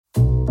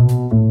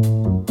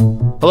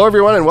Hello,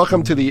 everyone, and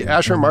welcome to the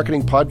Asher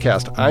Marketing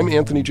Podcast. I'm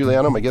Anthony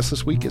Giuliano. My guest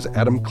this week is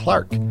Adam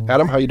Clark.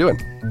 Adam, how you doing?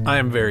 I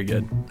am very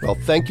good. Well,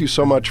 thank you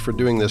so much for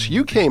doing this.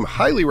 You came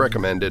highly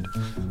recommended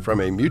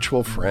from a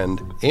mutual friend,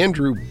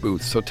 Andrew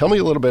Booth. So tell me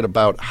a little bit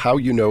about how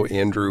you know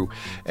Andrew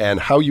and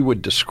how you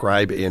would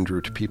describe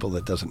Andrew to people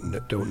that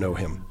don't know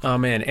him. Oh,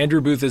 man.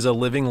 Andrew Booth is a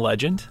living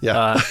legend.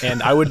 Yeah.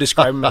 And I would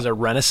describe him as a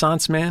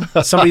Renaissance man.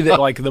 Somebody that,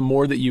 like, the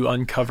more that you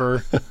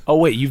uncover, oh,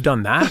 wait, you've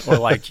done that? Or,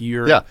 like,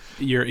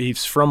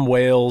 he's from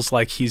Wales.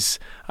 Like, he's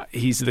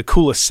the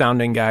coolest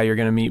sounding guy you're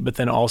going to meet. But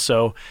then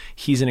also,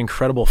 he's an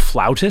incredible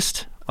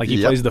flautist. Like, he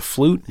plays the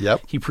flute.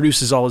 Yep. He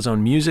produces all his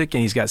own music,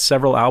 and he's got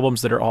several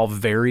albums that are all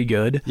very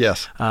good.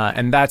 Yes.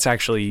 And that's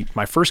actually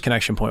my first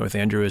connection point with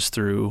Andrew is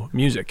through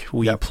music.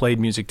 We played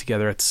music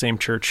together at the same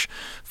church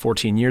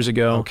 14 years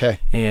ago. Okay.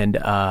 And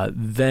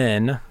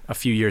then a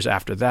few years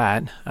after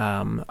that,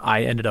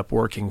 I ended up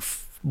working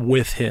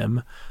with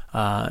him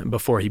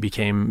before he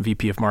became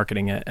VP of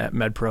Marketing at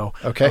MedPro.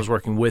 Okay. I was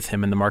working with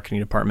him in the marketing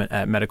department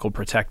at Medical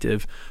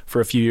Protective for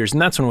a few years,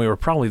 and that's when we were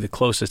probably the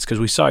closest because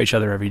we saw each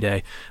other every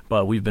day,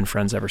 but we've been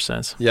friends ever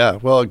since. Yeah,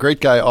 well, a great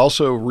guy.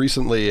 Also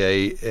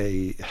recently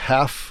a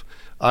half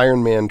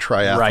Ironman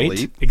triathlete,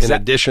 Right. in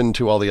addition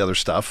to all the other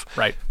stuff.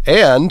 Right.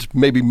 And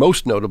maybe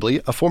most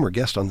notably, a former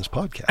guest on this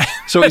podcast.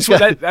 So he's got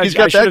that I should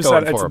going have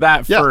said for it's him.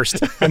 that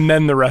first, and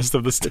then the rest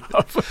of the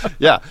stuff.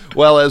 Yeah.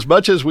 Well, as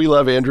much as we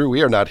love Andrew,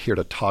 we are not here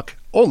to talk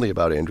only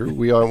about Andrew.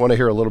 We want to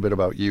hear a little bit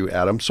about you,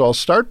 Adam. So I'll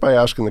start by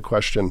asking the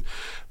question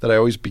that I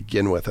always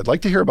begin with. I'd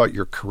like to hear about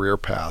your career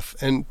path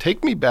and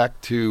take me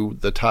back to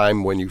the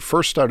time when you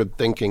first started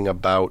thinking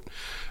about,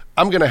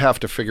 I'm going to have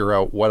to figure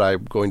out what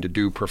I'm going to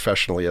do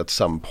professionally at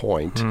some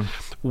point.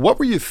 What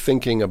were you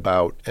thinking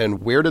about,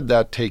 and where did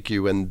that take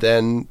you? And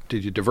then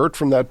did you divert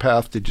from that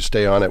path? Did you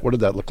stay on it? What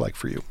did that look like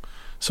for you?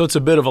 So it's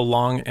a bit of a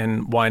long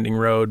and winding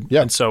road.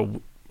 Yeah. And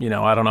so,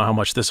 I don't know how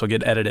much this will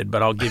get edited,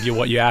 but I'll give you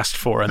what you asked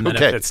for, and then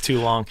Okay. if it's too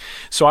long.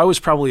 So I was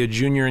probably a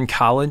junior in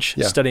college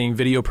Yeah. studying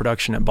video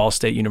production at Ball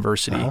State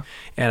University,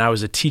 and I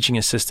was a teaching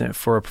assistant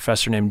for a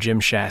professor named Jim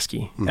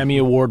Shasky, Emmy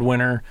Award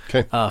winner,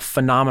 Okay.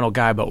 phenomenal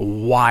guy, but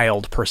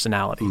wild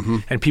personality.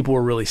 And people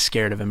were really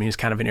scared of him. He was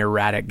kind of an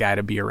erratic guy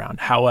to be around.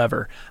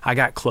 However, I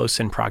got close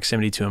in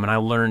proximity to him, and I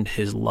learned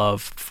his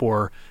love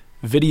for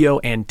video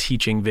and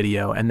teaching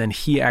video, and then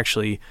he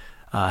actually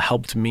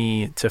helped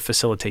me to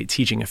facilitate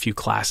teaching a few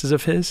classes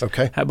of his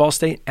at Ball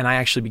State, and I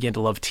actually began to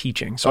love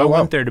teaching. So I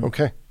went there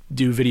to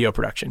do video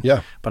production.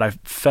 Yeah. But I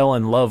fell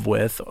in love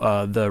with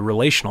the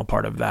relational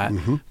part of that,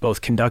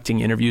 both conducting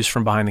interviews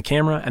from behind the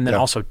camera and then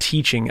also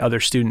teaching other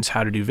students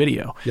how to do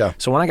video. Yeah.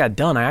 So when I got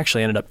done, I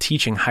actually ended up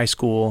teaching high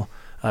school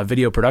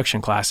video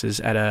production classes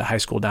at a high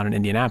school down in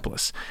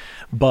Indianapolis.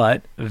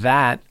 But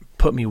that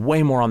put me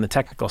way more on the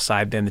technical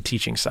side than the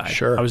teaching side.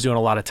 Sure. I was doing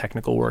a lot of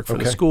technical work for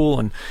the school,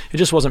 and it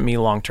just wasn't me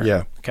long term.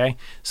 Yeah. Okay.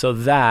 So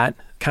that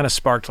kind of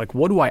sparked, like,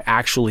 what do I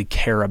actually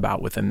care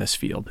about within this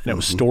field? And it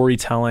was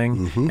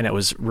storytelling, and it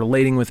was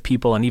relating with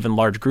people and even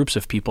large groups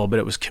of people, but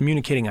it was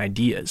communicating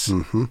ideas.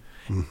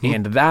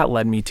 And that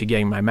led me to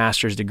getting my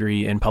master's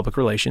degree in public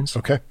relations.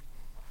 Okay.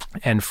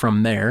 And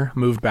from there,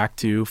 moved back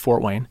to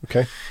Fort Wayne.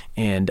 Okay.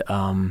 And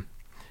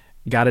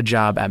got a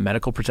job at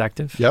Medical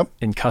Protective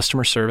in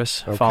customer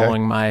service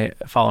following my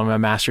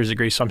master's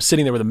degree. So I'm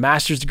sitting there with a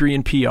master's degree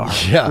in PR,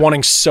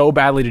 wanting so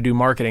badly to do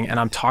marketing, and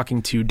I'm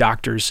talking to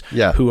doctors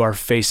who are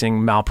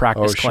facing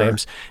malpractice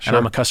claims, and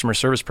I'm a customer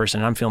service person,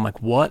 and I'm feeling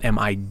like, what am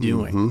I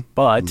doing?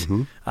 But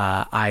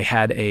I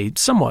had a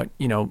somewhat,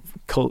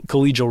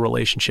 collegial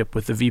relationship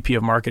with the VP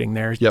of marketing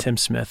there, Tim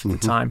Smith at the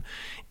time,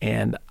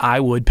 and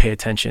I would pay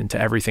attention to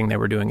everything they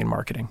were doing in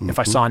marketing. If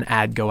I saw an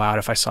ad go out,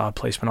 if I saw a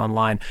placement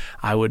online,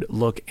 I would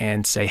look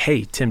and say,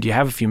 hey, Tim, do you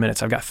have a few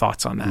minutes? I've got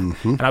thoughts on that.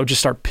 And I would just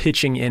start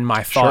pitching in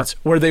my thoughts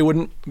where they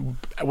were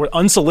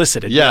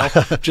unsolicited.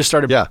 Just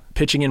started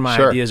pitching in my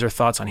ideas or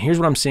thoughts on, here's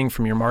what I'm seeing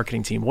from your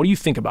marketing team. What do you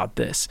think about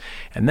this?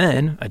 And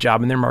then a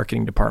job in their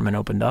marketing department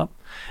opened up,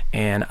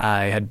 and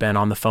I had been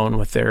on the phone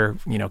with their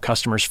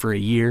customers for a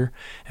year,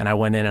 and I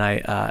went in and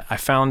I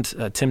found,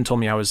 Tim told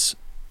me I was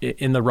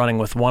in the running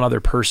with one other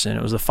person.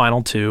 It was the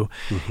final two.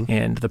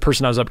 And the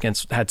person I was up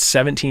against had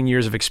 17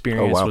 years of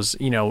experience, was,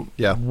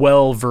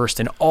 well versed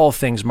in all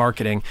things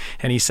marketing.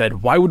 And he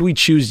said, why would we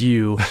choose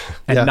you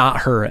and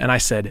not her? And I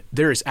said,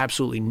 there is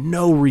absolutely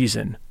no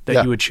reason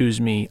that you would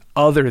choose me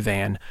other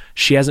than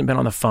she hasn't been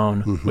on the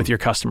phone with your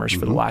customers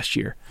for the last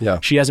year.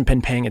 She hasn't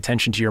been paying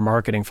attention to your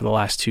marketing for the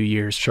last 2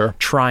 years,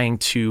 trying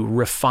to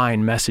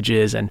refine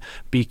messages and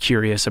be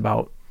curious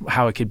about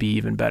how it could be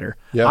even better.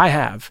 I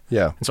have.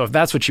 And so if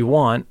that's what you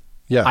want,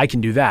 I can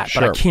do that,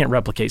 but I can't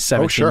replicate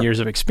 17 years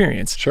of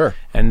experience.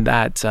 And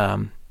that,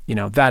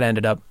 that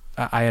ended up,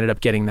 I ended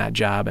up getting that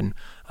job, and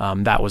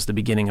that was the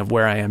beginning of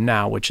where I am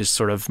now, which is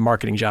sort of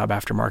marketing job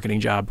after marketing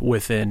job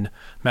within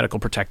Medical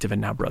Protective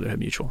and now Brotherhood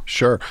Mutual.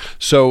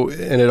 So,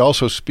 and it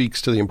also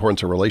speaks to the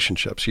importance of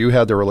relationships. You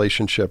had the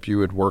relationship,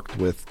 you had worked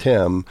with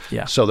Tim,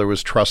 so there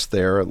was trust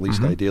there, at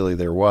least ideally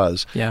there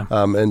was.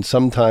 And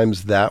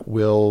sometimes that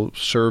will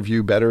serve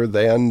you better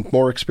than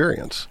more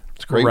experience.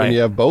 It's great when you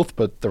have both,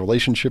 but the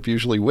relationship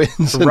usually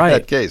wins in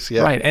that case.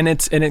 Yeah. Right. And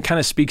it kind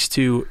of speaks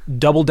to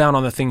double down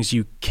on the things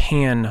you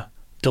can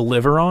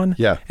deliver on,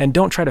 and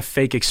don't try to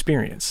fake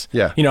experience.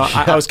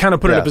 I was kind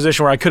of put in a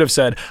position where I could have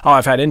said,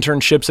 I've had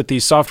internships at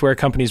these software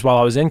companies while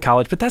I was in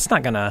college, but that's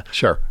not gonna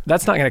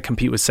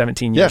compete with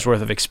 17 years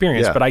worth of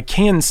experience. But I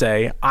can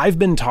say I've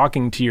been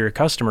talking to your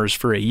customers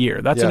for a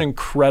year. That's an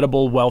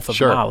incredible wealth of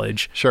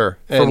knowledge for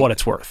what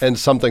it's worth, and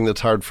something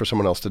that's hard for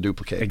someone else to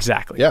duplicate.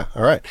 Exactly. Yeah.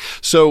 All right.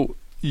 So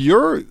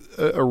you're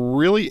a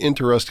really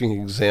interesting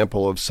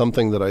example of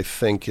something that I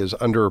think is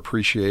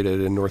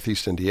underappreciated in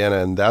Northeast Indiana,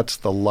 and that's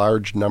the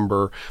large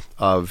number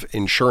of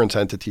insurance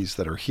entities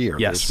that are here.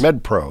 Yes. There's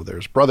MedPro,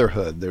 there's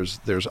Brotherhood,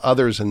 there's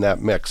others in that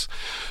mix.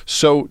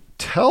 So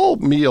tell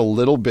me a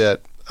little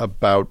bit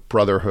about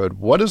Brotherhood.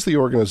 What does the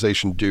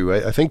organization do?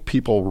 I think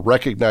people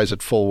recognize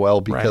it full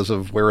well because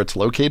of where it's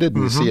located,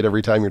 and you see it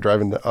every time you're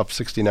driving up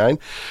 69.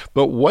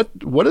 But what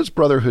does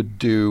Brotherhood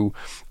do,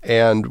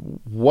 and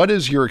what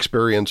is your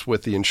experience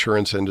with the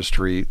insurance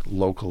industry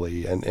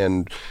locally,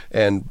 and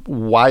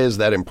why is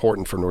that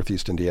important for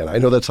Northeast Indiana? I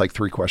know that's like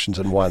 3 questions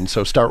in one,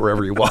 so start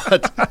wherever you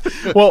want.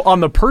 Well,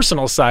 on the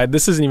personal side,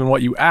 this isn't even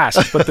what you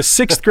asked, but the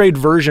 6th grade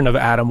version of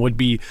Adam would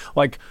be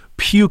like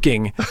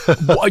puking.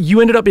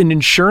 You ended up in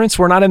insurance.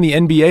 We're not in the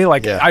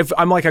NBA.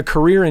 I'm like a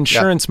career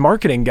insurance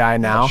marketing guy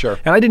now.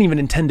 And I didn't even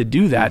intend to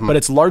do that, but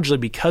it's largely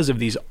because of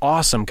these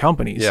awesome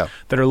companies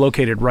that are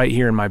located right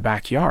here in my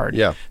backyard.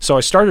 So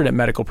I started at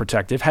Medical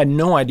Protective, had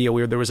no idea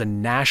there was a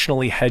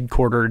nationally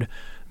headquartered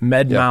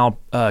med-mal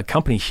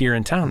company here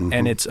in town,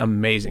 and it's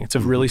amazing. It's a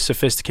really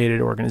sophisticated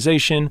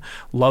organization.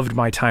 Loved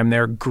my time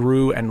there,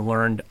 grew and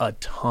learned a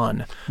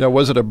ton. Now,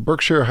 was it a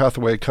Berkshire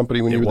Hathaway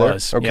company when you were there?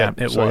 Okay. Yeah,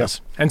 it was.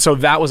 And so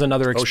that was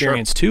another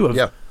experience too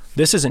of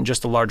this isn't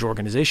just a large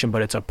organization,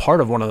 but it's a part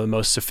of one of the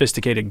most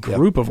sophisticated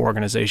group of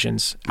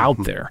organizations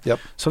out there.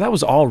 So that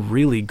was all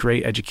really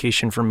great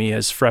education for me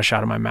as fresh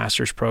out of my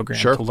master's program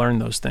to learn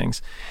those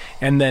things.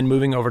 And then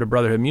moving over to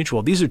Brotherhood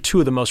Mutual, these are 2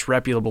 of the most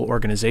reputable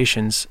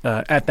organizations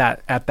at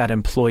that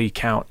employee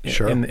count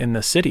in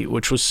the city,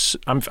 which was,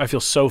 I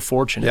feel so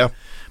fortunate.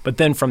 But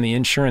then from the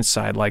insurance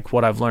side, like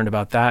what I've learned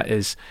about that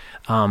is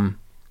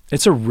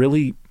it's a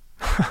really,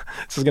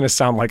 this is going to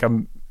sound like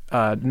I'm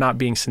not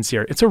being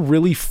sincere. It's a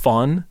really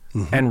fun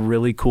and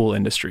really cool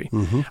industry.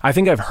 I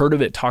think I've heard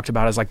of it talked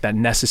about as like that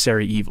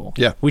necessary evil.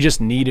 We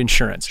just need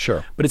insurance.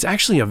 But it's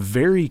actually a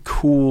very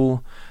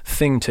cool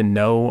thing to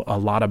know a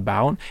lot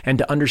about, and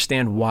to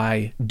understand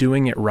why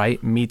doing it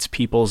right meets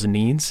people's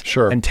needs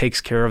and takes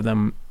care of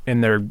them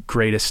in their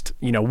greatest,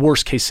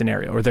 worst case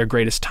scenario or their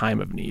greatest time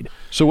of need.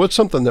 So what's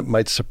something that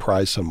might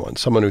surprise someone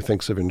who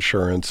thinks of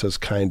insurance as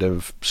kind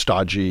of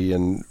stodgy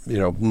and,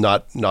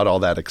 not all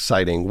that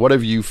exciting? What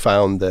have you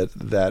found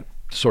that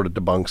sort of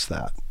debunks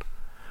that?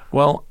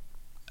 Well,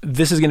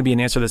 this is going to be an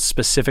answer that's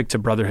specific to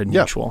Brotherhood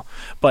Mutual.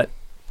 But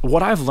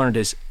what I've learned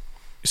is,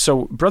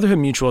 so Brotherhood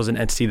Mutual is an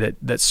entity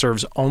that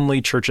serves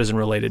only churches and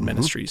related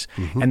ministries.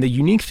 And the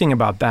unique thing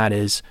about that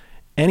is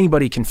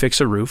anybody can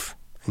fix a roof.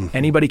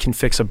 Anybody can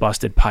fix a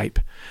busted pipe.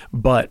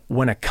 But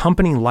when a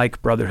company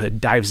like Brotherhood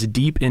dives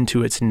deep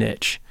into its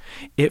niche,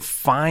 it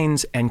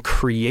finds and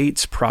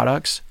creates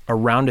products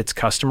around its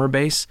customer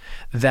base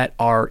that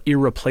are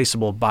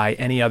irreplaceable by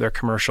any other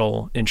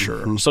commercial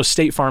insurer. So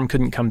State Farm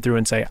couldn't come through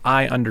and say,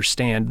 I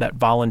understand that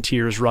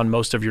volunteers run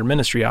most of your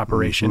ministry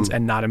operations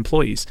and not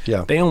employees.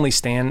 They only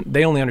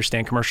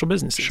understand commercial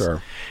businesses.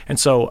 And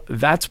so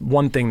that's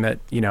one thing that,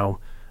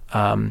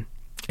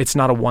 it's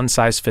not a one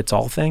size fits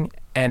all thing.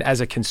 And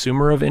as a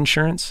consumer of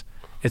insurance,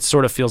 it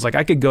sort of feels like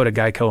I could go to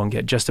Geico and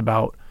get just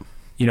about,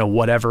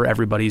 whatever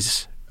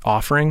everybody's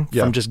offering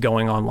from just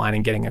going online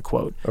and getting a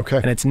quote.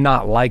 And it's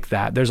not like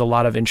that. There's a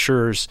lot of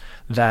insurers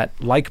that,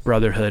 like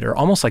Brotherhood, are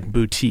almost like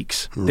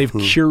boutiques. They've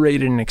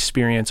curated an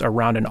experience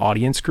around an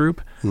audience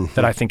group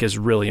that I think is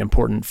really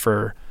important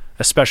for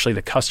especially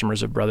the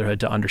customers of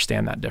Brotherhood to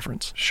understand that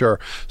difference.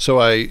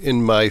 So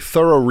in my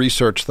thorough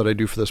research that I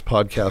do for this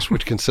podcast,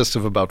 which consists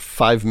of about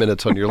 5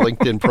 minutes on your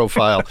LinkedIn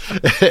profile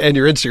and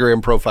your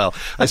Instagram profile,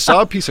 I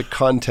saw a piece of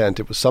content.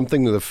 It was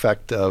something to the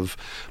effect of,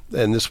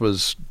 and this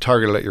was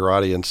targeted at your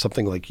audience,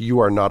 something like, you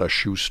are not a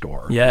shoe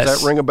store. Yes.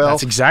 Does that ring a bell?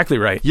 That's exactly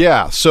right.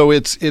 Yeah. So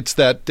it's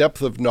that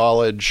depth of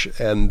knowledge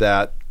and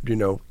that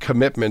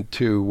commitment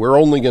to, we're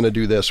only going to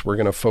do this. We're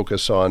going to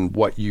focus on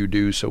what you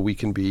do so we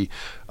can be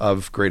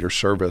of greater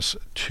service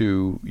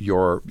to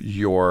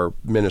your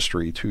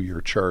ministry, to your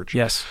church.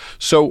 Yes.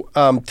 So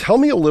tell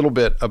me a little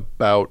bit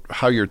about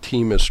how your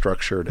team is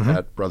structured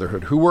at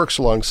Brotherhood. Who works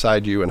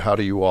alongside you, and how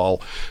do you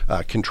all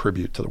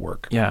contribute to the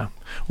work? Yeah.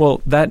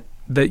 Well, that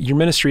your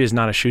ministry is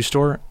not a shoe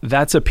store,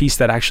 that's a piece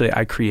that actually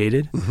I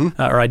created,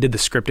 or I did the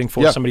scripting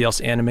for. Somebody else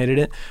animated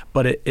it.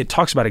 But it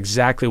talks about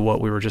exactly what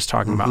we were just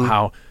talking about,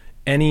 how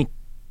any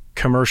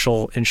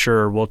commercial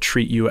insurer will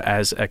treat you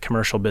as a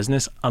commercial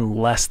business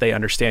unless they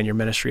understand your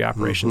ministry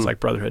operations like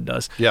Brotherhood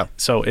does. Yeah.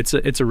 So it's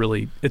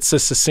a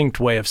succinct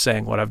way of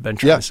saying what I've been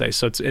trying to say.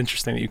 So it's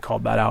interesting that you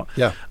called that out.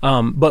 Yeah.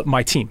 But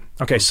my team.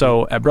 Okay.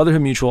 So at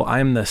Brotherhood Mutual, I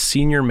am the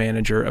senior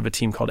manager of a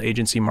team called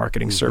Agency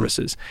Marketing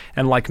Services.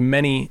 And like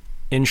many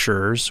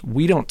insurers,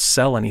 we don't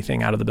sell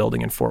anything out of the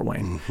building in Fort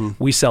Wayne.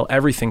 We sell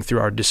everything through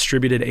our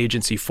distributed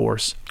agency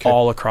force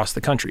all across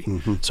the country.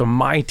 So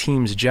my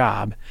team's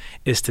job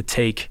is to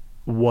take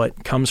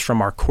what comes from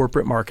our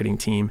corporate marketing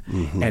team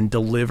and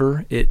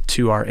deliver it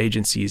to our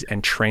agencies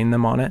and train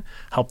them on it,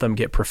 help them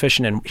get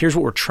proficient. And here's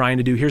what we're trying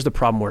to do. Here's the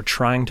problem we're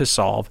trying to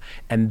solve.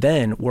 And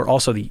then we're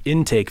also the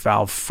intake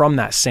valve from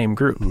that same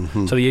group.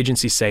 So the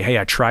agencies say, hey,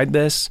 I tried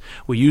this.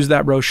 We used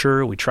that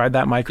brochure. We tried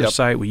that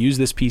microsite. We used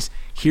this piece.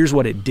 Here's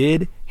what it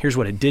did. Here's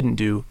what it didn't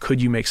do. Could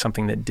you make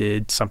something that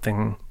did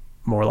something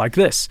more like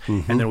this?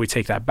 And then we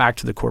take that back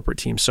to the corporate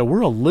team. So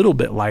we're a little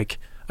bit like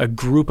a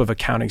group of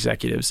account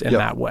executives in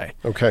that way.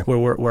 Okay.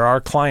 Where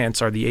our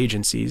clients are the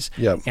agencies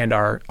and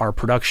our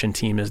production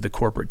team is the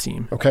corporate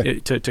team. Okay.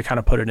 To kind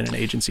of put it in an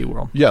agency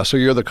world. Yeah. So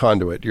you're the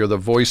conduit. You're the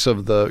voice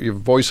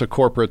of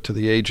corporate to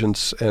the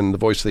agents and the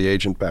voice of the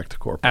agent back to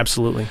corporate.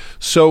 Absolutely.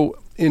 So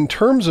in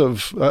terms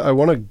of, I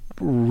want to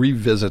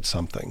revisit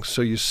something.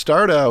 So you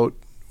start out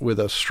with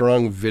a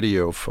strong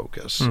video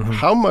focus.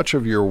 How much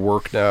of your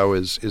work now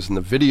is in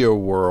the video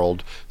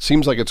world?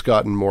 Seems like it's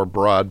gotten more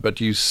broad, but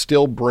do you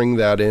still bring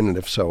that in, and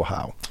if so,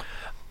 how?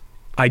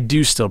 I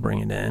do still bring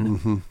it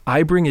in.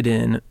 I bring it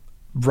in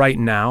right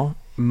now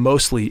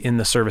mostly in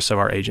the service of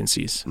our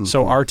agencies.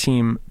 So our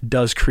team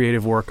does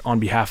creative work on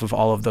behalf of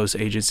all of those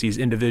agencies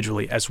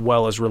individually, as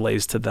well as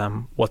relays to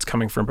them what's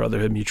coming from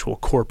Brotherhood Mutual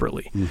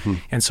corporately.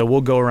 And so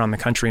we'll go around the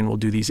country and we'll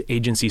do these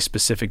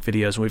agency-specific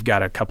videos. We've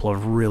got a couple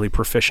of really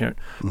proficient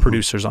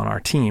producers on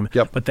our team.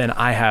 But then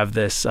I have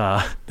this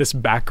this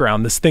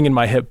background, this thing in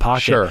my hip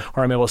pocket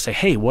where I'm able to say,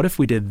 hey, what if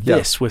we did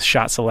this with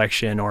shot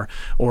selection or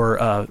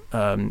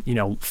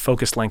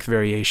focus length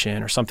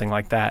variation or something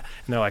like that?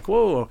 And they're like,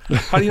 whoa,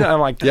 how do you know? I'm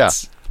like,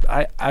 that's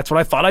what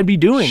I thought I'd be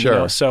doing.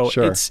 So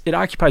it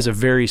occupies a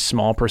very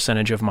small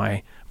percentage of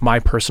my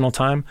personal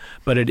time,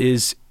 but it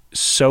is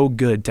so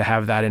good to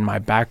have that in my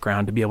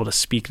background to be able to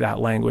speak that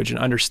language and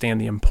understand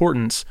the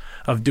importance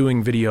of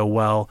doing video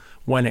well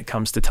when it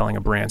comes to telling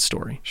a brand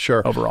story.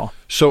 Overall.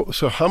 So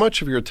how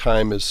much of your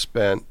time is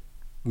spent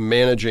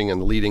managing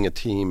and leading a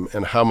team,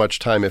 and how much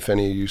time, if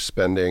any, are you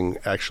spending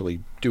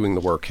actually doing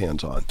the work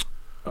hands-on?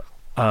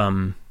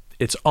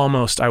 It's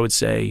almost, I would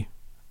say,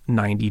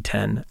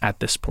 90-10 at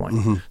this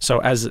point. So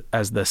as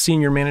the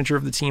senior manager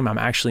of the team, I'm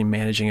actually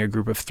managing a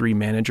group of 3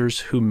 managers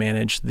who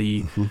manage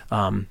the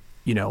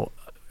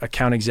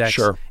account execs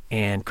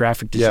and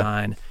graphic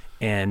design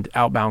and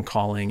outbound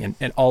calling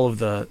and all of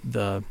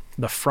the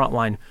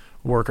frontline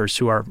workers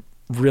who are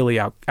really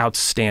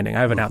outstanding.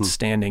 I have an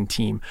outstanding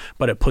team,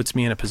 but it puts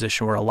me in a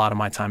position where a lot of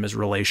my time is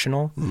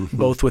relational,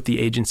 both with the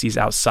agencies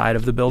outside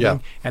of the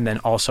building and then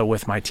also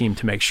with my team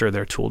to make sure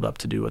they're tooled up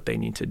to do what they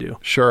need to do.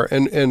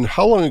 And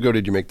how long ago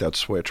did you make that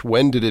switch?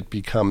 When did it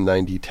become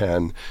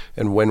 90-10,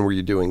 and when were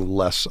you doing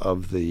less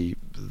of the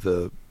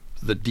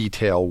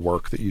detail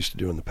work that you used to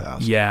do in the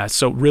past? Yeah,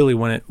 so really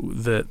when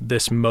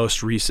this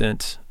most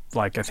recent,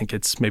 like I think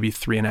it's maybe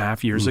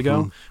 3.5 years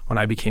ago when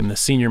I became the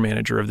senior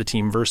manager of the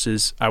team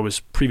versus I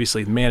was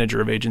previously the manager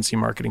of agency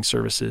marketing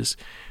services,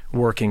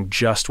 working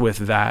just with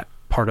that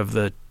part of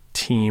the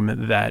team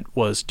that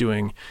was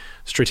doing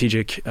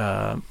strategic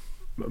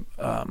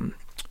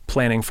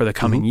planning for the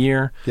coming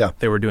year.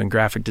 They were doing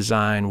graphic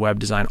design, web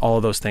design, all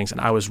of those things. And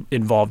I was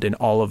involved in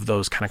all of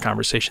those kind of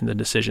conversations and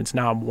decisions.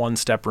 Now I'm one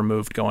step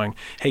removed going,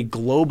 hey,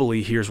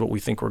 globally, here's what we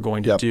think we're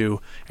going to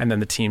do. And then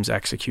the teams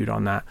execute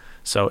on that.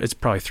 So it's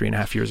probably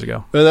 3.5 years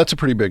ago. And that's a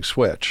pretty big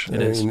switch.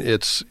 It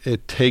is.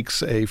 It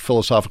takes a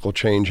philosophical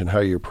change in how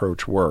you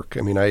approach work.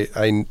 I mean,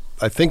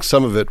 I think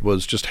some of it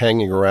was just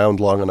hanging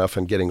around long enough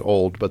and getting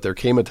old, but there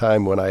came a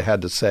time when I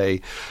had to say,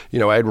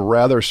 I'd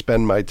rather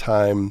spend my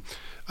time,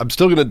 I'm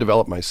still going to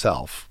develop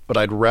myself, but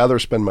I'd rather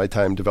spend my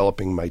time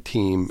developing my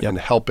team and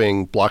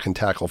helping block and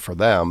tackle for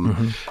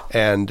them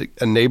and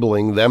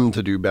enabling them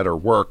to do better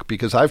work,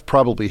 because I've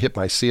probably hit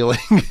my ceiling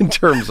in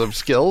terms of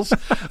skills,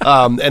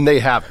 and they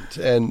haven't.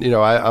 And,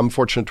 I'm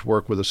fortunate to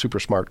work with a super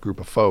smart group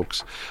of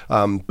folks.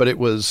 But it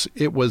was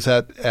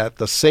at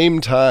the same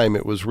time,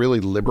 it was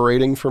really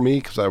liberating for me,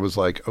 because I was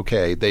like,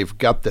 okay, they've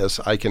got this.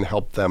 I can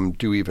help them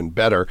do even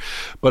better.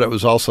 But it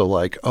was also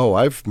like, oh,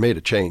 I've made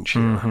a change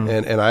here,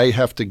 and I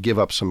have to give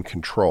up some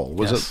control.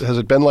 Has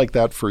it been like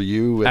that for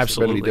you? Has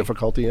Absolutely. there been any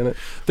difficulty in it?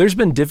 There's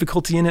been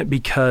difficulty in it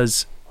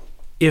because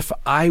if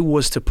I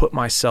was to put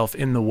myself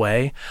in the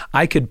way,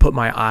 I could put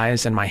my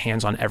eyes and my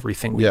hands on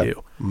everything we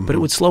do. But it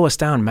would slow us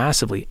down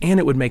massively, and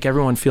it would make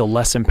everyone feel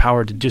less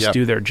empowered to just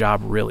do their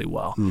job really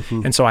well.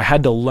 And so I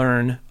had to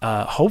learn,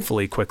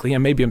 hopefully quickly,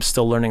 and maybe I'm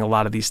still learning a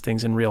lot of these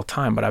things in real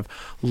time, but I've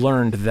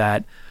learned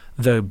that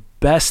the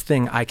best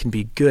thing I can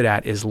be good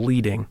at is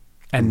leading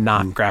and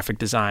not graphic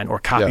design or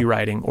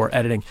copywriting or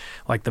editing.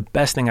 Like the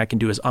best thing I can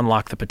do is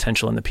unlock the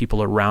potential in the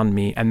people around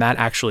me. And that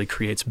actually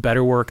creates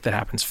better work that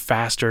happens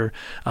faster,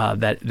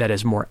 that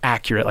is more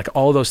accurate. Like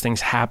all those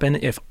things happen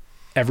if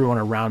everyone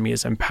around me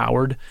is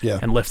empowered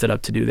and lifted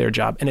up to do their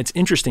job. And it's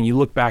interesting, you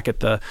look back at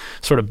the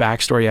sort of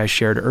backstory I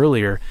shared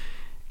earlier,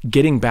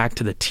 getting back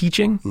to the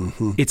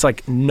teaching, it's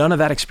like none of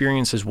that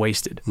experience is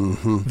wasted.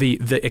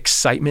 The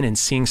excitement in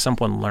seeing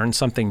someone learn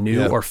something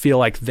new or feel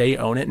like they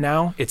own it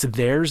now, it's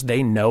theirs,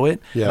 they know it,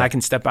 and I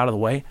can step out of the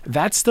way,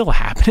 that's still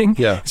happening.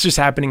 It's just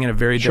happening in a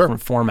very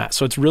different format.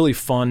 So it's really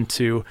fun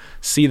to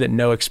see that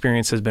no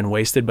experience has been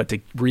wasted, but to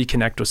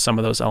reconnect with some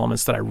of those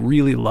elements that I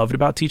really loved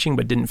about teaching,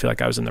 but didn't feel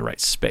like I was in the right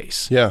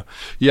space. And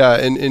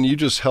you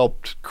just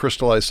helped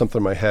crystallize something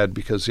in my head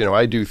because,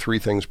 I do 3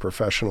 things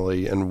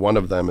professionally, and one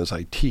of them is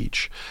I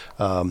teach.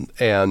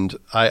 And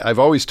I've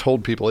always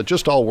told people it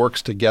just all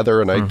works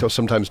together, and I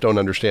sometimes don't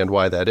understand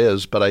why that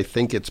is, but I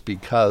think it's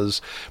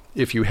because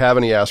if you have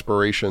any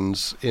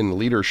aspirations in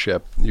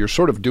leadership, you're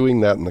sort of doing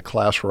that in the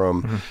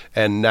classroom,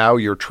 and now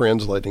you're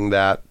translating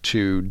that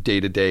to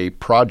day-to-day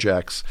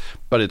projects,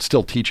 but it's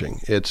still teaching.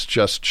 It's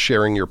just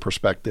sharing your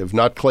perspective,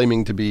 not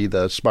claiming to be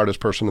the smartest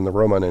person in the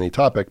room on any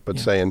topic, but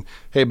saying,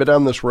 hey, but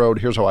down this road,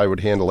 here's how I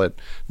would handle it.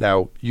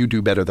 Now you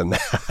do better than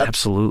that.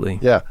 Absolutely.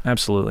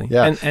 Absolutely.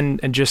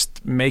 And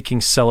just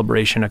making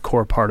celebration a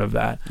core part of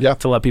that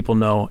to let people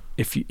know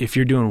if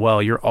you're doing well,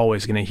 you're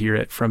always going to hear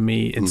it from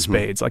me in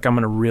spades. Like I'm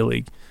going to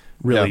really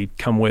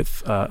come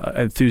with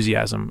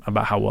enthusiasm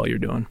about how well you're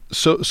doing.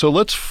 So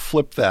let's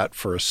flip that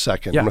for a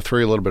second. I'm going to throw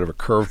you a little bit of a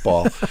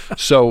curveball.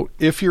 So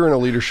if you're in a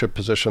leadership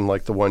position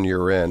like the one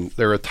you're in,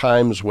 there are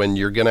times when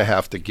you're going to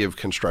have to give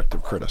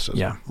constructive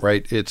criticism,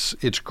 right?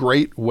 It's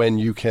great when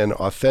you can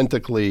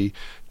authentically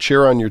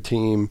cheer on your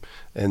team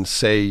and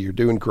say you're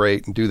doing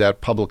great and do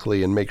that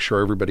publicly and make sure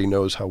everybody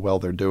knows how well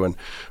they're doing.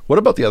 What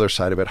about the other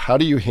side of it? How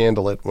do you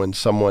handle it when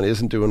someone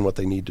isn't doing what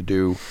they need to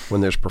do,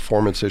 when there's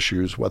performance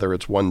issues, whether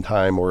it's one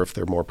time or if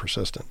they're more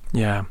persistent?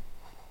 Yeah,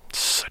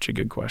 such a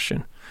good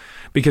question.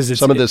 Because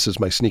some of this is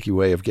my sneaky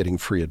way of getting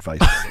free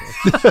advice.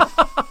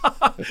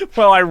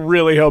 Well, I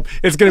really hope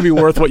it's going to be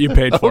worth what you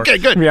paid for. Okay,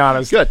 good. To be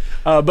honest. Good.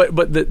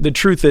 But the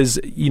truth is,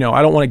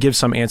 I don't want to give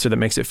some answer that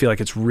makes it feel like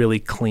it's really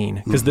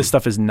clean, because this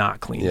stuff is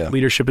not clean.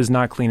 Leadership is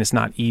not clean. It's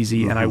not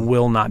easy, and I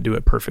will not do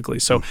it perfectly.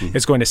 So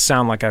it's going to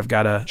sound like I've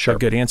got a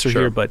good answer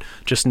here, but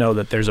just know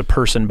that there's a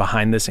person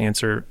behind this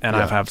answer, and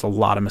I've had a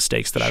lot of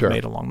mistakes that I've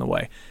made along the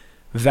way.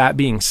 That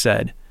being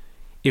said,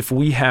 if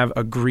we have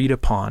agreed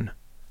upon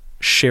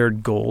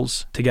shared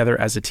goals together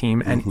as a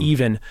team, and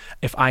even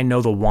if I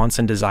know the wants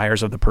and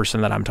desires of the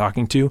person that I'm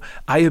talking to,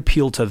 I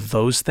appeal to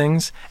those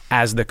things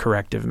as the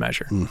corrective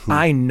measure.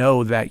 I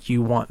know that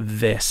you want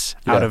this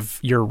out of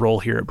your role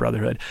here at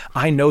Brotherhood.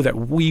 I know that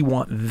we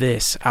want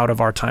this out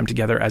of our time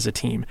together as a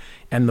team,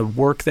 and the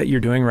work that you're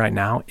doing right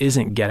now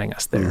isn't getting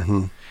us there.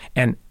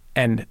 And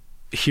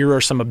here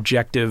are some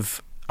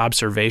objective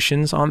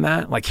observations on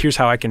that. Like, here's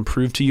how I can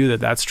prove to you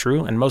that that's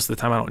true. And most of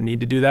the time I don't need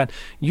to do that.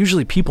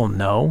 Usually people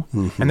know,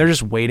 and they're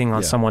just waiting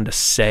on someone to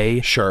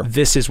say,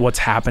 this is what's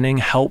happening.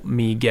 Help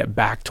me get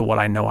back to what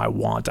I know I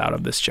want out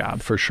of this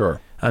job. For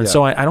sure. And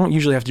so I don't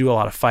usually have to do a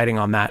lot of fighting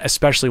on that,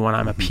 especially when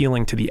I'm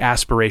appealing to the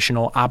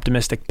aspirational,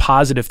 optimistic,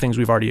 positive things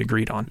we've already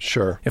agreed on.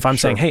 If I'm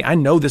saying, hey, I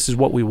know this is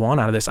what we want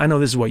out of this. I know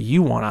this is what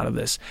you want out of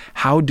this.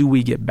 How do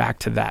we get back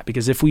to that?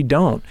 Because if we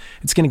don't,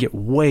 it's going to get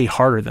way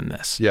harder than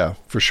this. Yeah,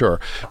 for sure.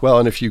 Well,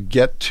 and if you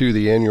get to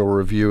the annual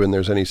review and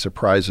there's any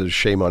surprises,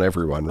 shame on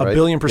everyone, right?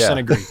 1,000,000,000%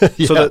 agree.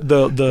 So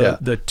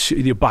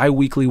the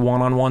bi-weekly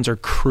one-on-ones are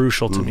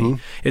crucial to me.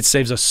 It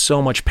saves us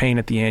so much pain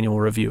at the annual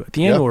review.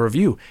 The annual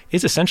review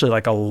is essentially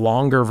like a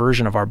longer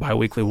version of our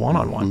bi-weekly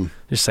one-on-one.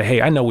 Just say,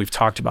 hey, I know we've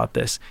talked about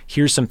this.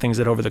 Here's some things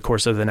that over the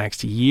course of the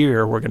next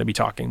year, we're going to be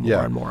talking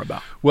more and more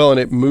about. Well, and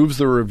it moves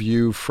the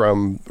review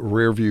from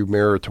rear view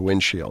mirror to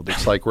windshield.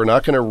 It's like, we're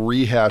not going to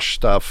rehash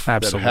stuff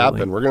that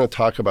happened. We're going to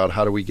talk about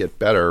how do we get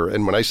better.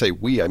 And when I say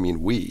we, I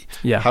mean we.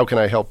 How can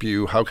I help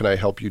you? How can I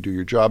help you do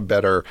your job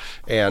better?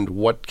 And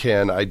what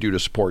can I do to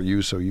support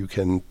you so you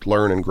can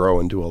learn and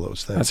grow and do all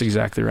those things? That's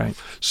exactly right.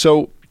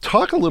 So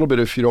talk a little bit,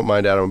 if you don't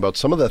mind, Adam, about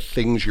some of the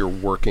things you're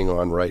working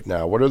on right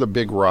now. What are the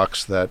big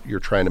rocks that you're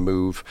trying to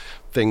move,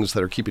 things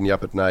that are keeping you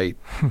up at night,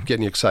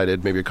 getting you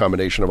excited, maybe a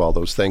combination of all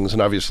those things? And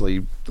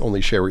obviously,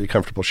 only share what you're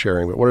comfortable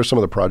sharing. But what are some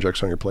of the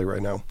projects on your plate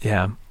right now?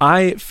 Yeah,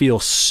 I feel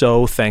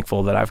so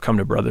thankful that I've come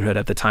to Brotherhood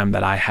at the time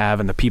that I have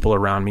and the people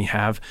around me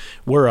have.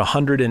 We're a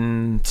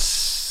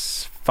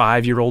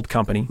 105-year-old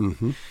company.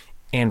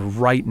 And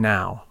right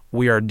now,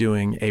 we are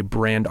doing a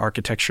brand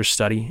architecture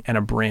study and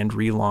a brand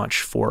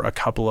relaunch for a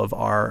couple of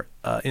our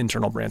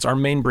internal brands. Our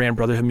main brand,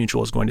 Brotherhood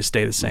Mutual, is going to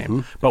stay the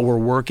same, but we're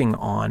working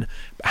on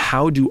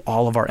how do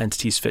all of our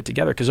entities fit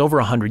together? Because over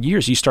 100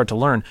 years, you start to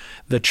learn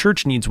the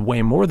church needs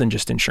way more than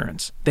just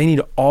insurance. They need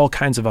all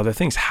kinds of other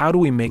things. How do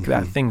we make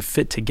that thing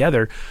fit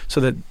together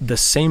so that the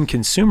same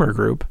consumer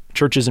group,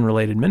 churches and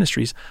related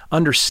ministries,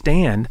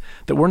 understand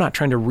that we're not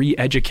trying to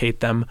re-educate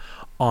them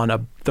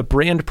on the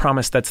brand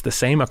promise that's the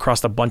same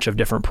across a bunch of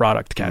different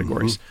product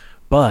categories.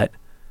 But,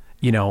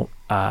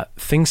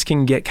 things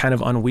can get kind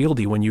of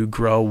unwieldy when you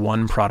grow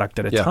one product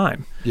at a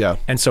time. Yeah.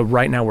 And so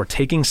right now we're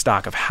taking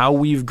stock of how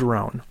we've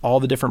grown, all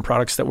the different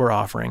products that we're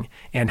offering,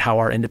 and how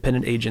our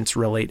independent agents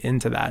relate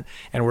into that.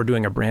 And we're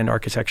doing a brand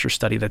architecture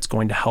study that's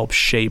going to help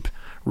shape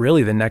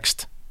really the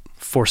next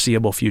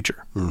foreseeable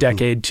future,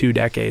 decade, 2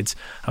 decades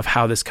of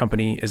how this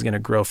company is going to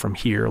grow from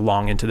here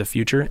long into the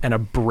future, and a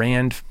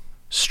brand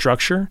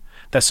structure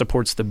that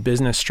supports the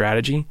business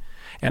strategy.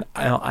 And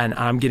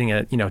I'm getting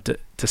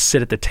to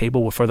sit at the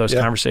table for those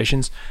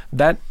conversations.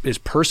 That is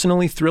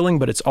personally thrilling,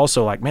 but it's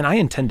also like, man, I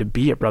intend to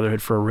be at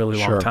Brotherhood for a really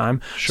long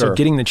time. So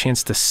getting the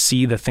chance to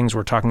see the things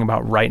we're talking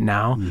about right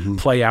now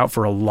play out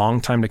for a long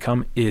time to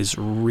come is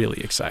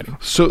really exciting.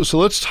 So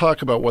let's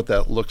talk about what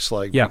that looks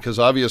like, because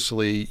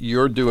obviously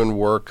you're doing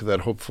work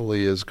that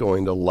hopefully is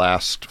going to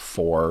last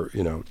for,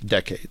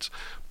 decades.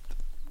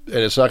 And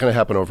it's not going to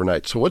happen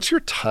overnight. So what's your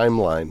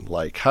timeline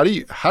like? How do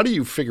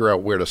you figure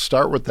out where to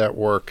start with that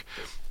work?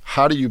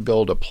 How do you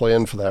build a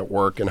plan for that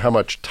work? And how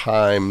much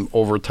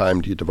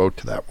overtime do you devote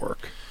to that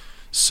work?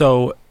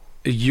 So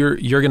you're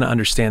going to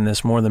understand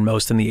this more than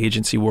most in the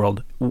agency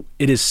world.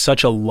 It is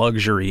such a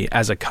luxury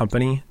as a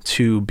company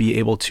to be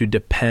able to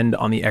depend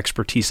on the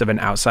expertise of an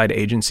outside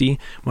agency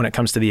when it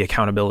comes to the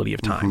accountability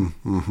of time.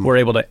 We're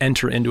able to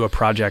enter into a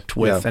project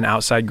with an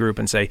outside group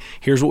and say,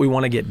 here's what we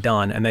want to get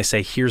done. And they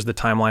say, here's the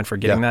timeline for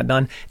getting that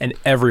done. And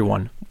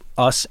everyone,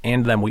 us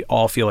and them, we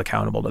all feel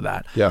accountable to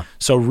that.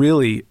 So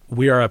really,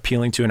 we are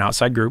appealing to an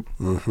outside group,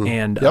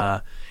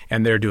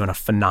 and they're doing a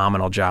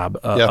phenomenal job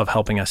of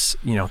helping us,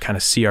 kind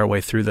of see our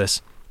way through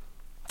this.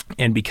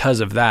 And because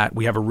of that,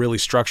 we have a really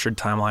structured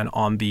timeline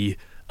on the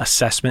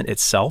assessment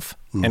itself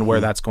and where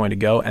that's going to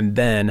go. And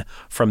then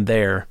from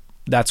there,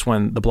 that's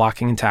when the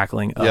blocking and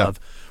tackling of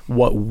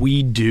what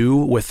we do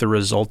with the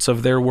results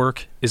of their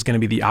work is going to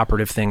be the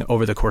operative thing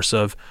over the course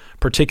of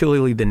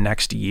particularly the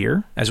next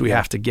year, as we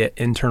have to get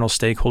internal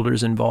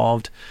stakeholders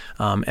involved.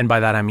 And by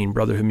that, I mean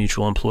Brotherhood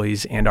Mutual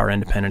employees and our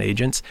independent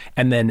agents,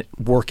 and then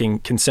working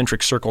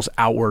concentric circles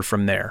outward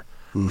from there.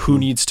 Who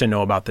needs to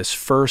know about this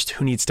first?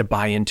 Who needs to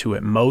buy into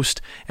it most?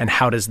 And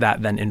how does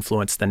that then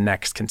influence the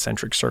next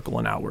concentric circle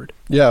and outward?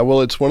 Yeah, well,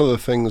 it's one of the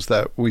things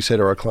that we say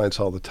to our clients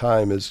all the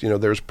time is,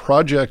 there's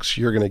projects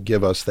you're going to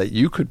give us that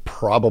you could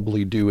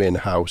probably do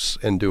in-house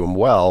and do them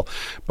well,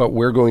 but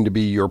we're going to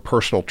be your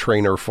personal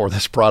trainer for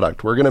this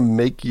product. We're going to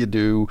make you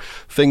do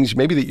things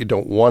maybe that you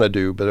don't want to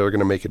do, but are going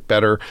to make it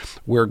better.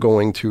 We're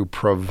going to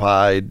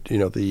provide,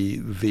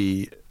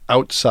 the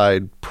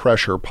outside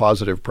pressure,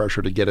 positive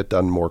pressure to get it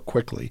done more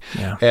quickly.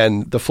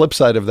 And the flip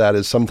side of that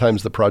is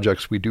sometimes the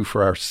projects we do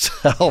for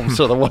ourselves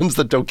are the ones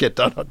that don't get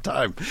done on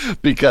time,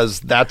 because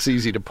that's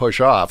easy to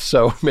push off.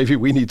 So maybe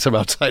we need some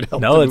outside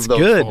help to move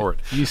those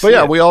forward.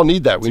 But we all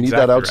need that. We need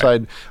that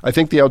outside. Right. I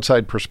think the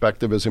outside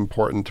perspective is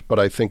important, but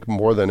I think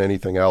more than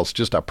anything else,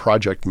 just a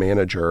project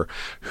manager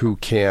who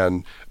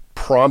can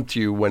prompt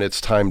you when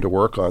it's time to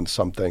work on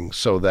something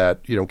so that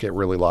you don't get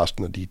really lost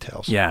in the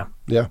details. Yeah.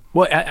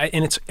 Well,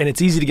 and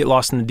it's easy to get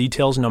lost in the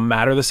details no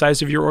matter the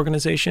size of your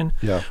organization.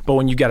 But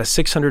when you've got a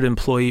 600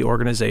 employee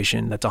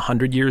organization that's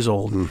 100 years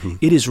old,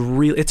 it is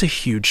it's a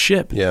huge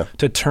ship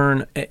to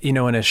turn, in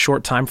a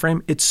short time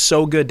frame. It's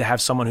so good to have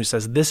someone who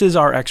says, this is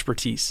our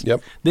expertise.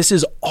 This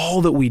is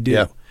all that we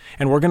do.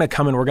 And we're going to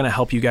come and we're going to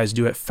help you guys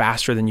do it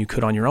faster than you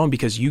could on your own,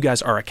 because you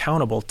guys are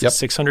accountable to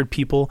 600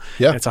 people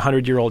and it's a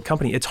 100-year-old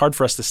company. It's hard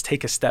for us to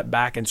take a step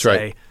back and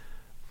say,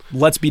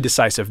 let's be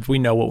decisive. We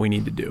know what we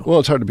need to do. Well,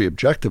 it's hard to be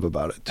objective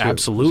about it, too.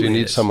 Absolutely. You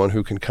need someone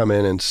who can come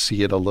in and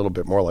see it a little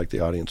bit more like the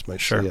audience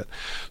might see it.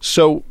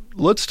 So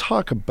let's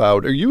talk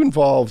about, are you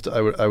involved,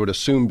 I would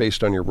assume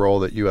based on your role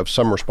that you have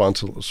some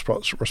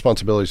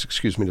responsibilities,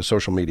 to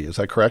social media. Is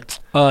that correct?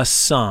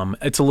 Some.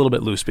 It's a little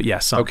bit loose, but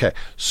yes, some. Okay.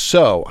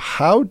 So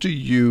how do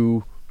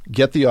you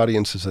get the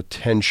audience's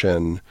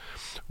attention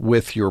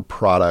with your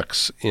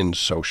products in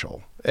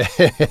social?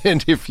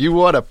 And if you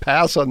want to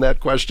pass on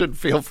that question,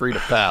 feel free to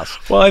pass.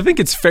 Well, I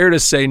think it's fair to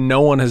say no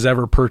one has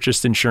ever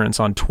purchased insurance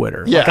on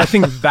Twitter. I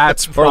think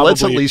that's probably... Or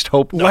let's at least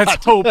hope not.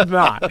 Let's hope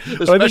not.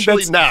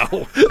 Especially now.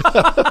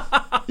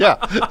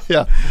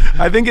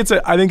 I think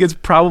it's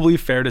probably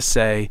fair to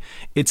say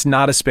it's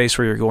not a space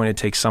where you're going to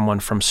take someone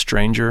from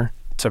stranger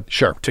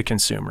to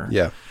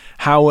consumer.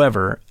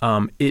 However,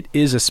 it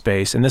is a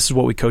space, and this is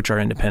what we coach our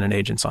independent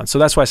agents on. So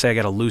that's why I say I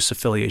got a loose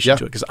affiliation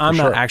to it, because I'm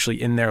not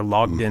actually in there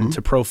logged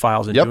into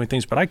profiles and doing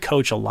things, but I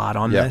coach a lot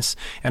on this,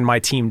 and my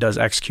team does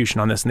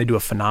execution on this, and they do a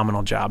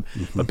phenomenal job.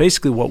 But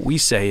basically what we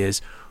say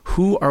is,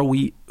 who are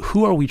we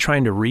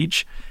trying to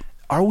reach?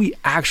 Are we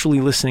actually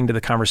listening to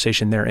the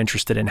conversation they're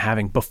interested in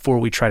having before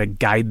we try to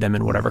guide them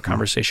in whatever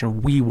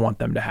conversation we want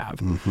them to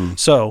have?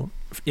 So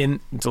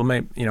to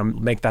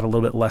make that a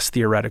little bit less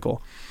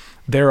theoretical,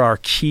 there are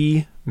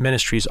key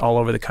ministries all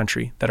over the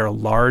country that are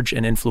large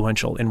and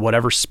influential in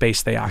whatever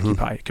space they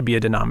occupy. It could be a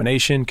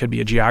denomination, could be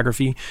a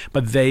geography,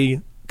 but they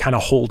kind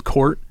of hold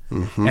court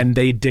and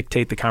they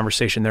dictate the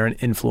conversation. They're an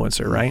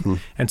influencer, right?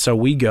 And so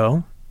we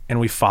go and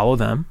we follow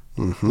them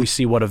Mm-hmm. We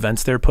see what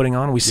events they're putting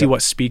on. We see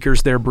what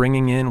speakers they're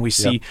bringing in. We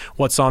see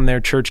what's on their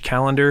church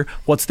calendar.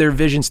 What's their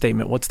vision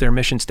statement? What's their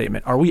mission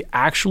statement? Are we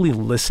actually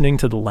listening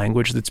to the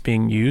language that's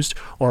being used,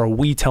 or are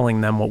we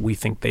telling them what we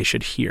think they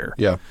should hear?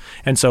 Yeah.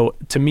 And so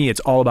to me, it's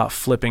all about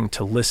flipping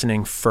to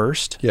listening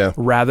first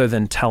rather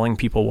than telling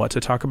people what to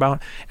talk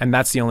about. And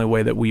that's the only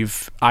way that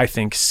we've, I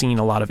think, seen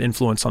a lot of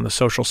influence on the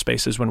social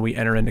spaces when we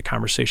enter into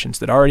conversations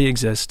that already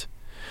exist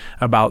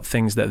about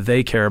things that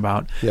they care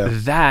about.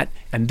 That,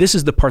 and this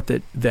is the part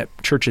that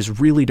churches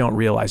really don't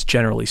realize,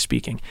 generally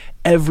speaking,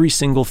 every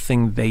single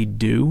thing they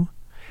do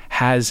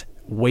has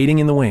waiting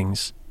in the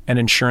wings an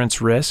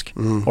insurance risk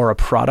or a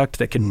product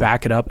that could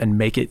back it up and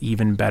make it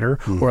even better,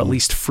 or at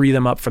least free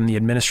them up from the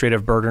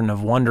administrative burden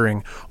of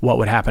wondering what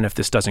would happen if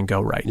this doesn't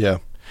go right.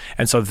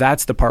 And so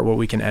that's the part where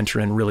we can enter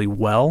in really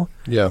well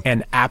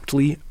and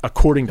aptly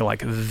according to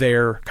like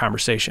their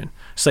conversation.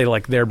 Say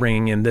like they're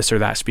bringing in this or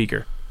that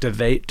speaker.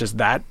 Does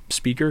that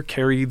speaker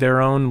carry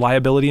their own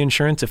liability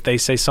insurance if they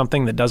say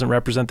something that doesn't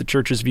represent the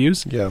church's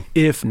views?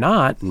 If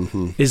not,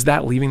 is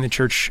that leaving the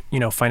church,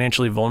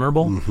 financially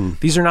vulnerable?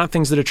 These are not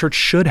things that a church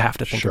should have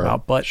to think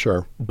about,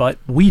 but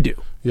we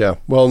do. Yeah.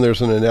 Well, and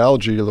there's an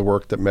analogy to the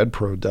work that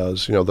MedPro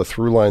does. The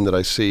through line that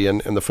I see,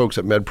 and the folks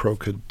at MedPro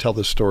could tell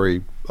this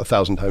story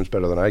 1,000 times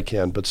better than I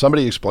can, but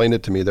somebody explained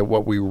it to me that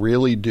what we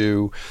really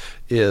do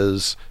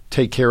is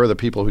take care of the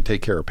people who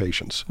take care of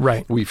patients.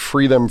 Right. We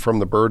free them from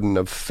the burden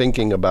of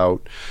thinking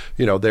about,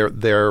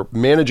 they're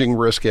managing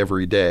risk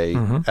every day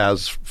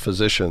as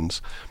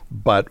physicians,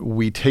 but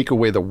we take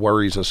away the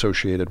worries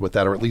associated with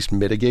that, or at least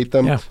mitigate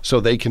them so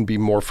they can be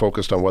more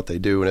focused on what they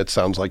do. And it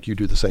sounds like you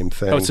do the same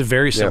thing. Oh, it's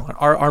very similar.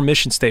 Our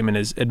mission statement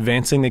is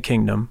advancing the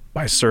kingdom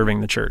by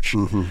serving the church.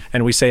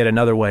 And we say it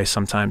another way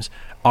sometimes.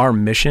 Our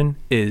mission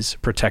is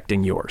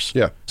protecting yours.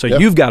 So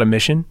you've got a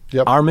mission.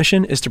 Our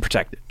mission is to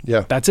protect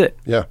it. That's it.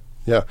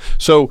 Yeah.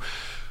 So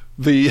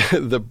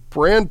the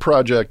brand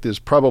project is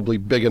probably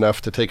big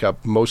enough to take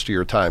up most of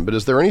your time, but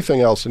is there anything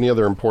else, any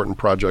other important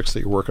projects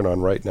that you're working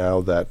on right now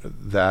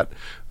that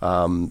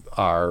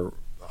are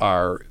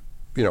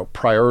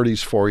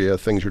priorities for you,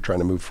 things you're trying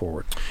to move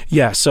forward?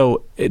 Yeah.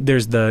 So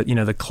there's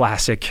the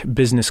classic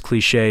business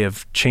cliche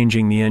of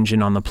changing the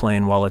engine on the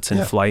plane while it's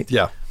in flight.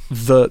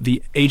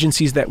 The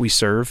agencies that we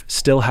serve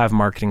still have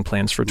marketing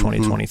plans for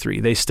 2023.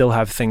 They still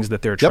have things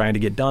that they're trying to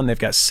get done. They've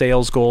got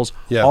sales goals.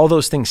 All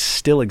those things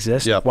still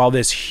exist while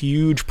this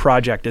huge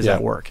project is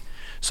at work.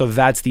 So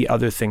that's the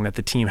other thing that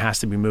the team has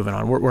to be moving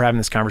on. We're having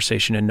this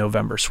conversation in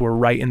November, so we're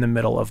right in the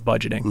middle of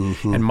budgeting.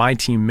 And my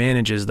team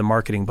manages the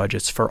marketing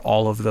budgets for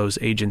all of those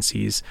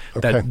agencies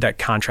that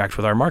contract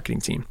with our marketing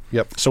team.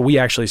 So we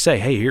actually say,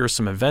 hey, here are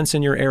some events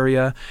in your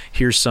area.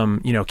 Here's some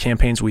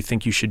campaigns we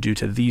think you should do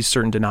to these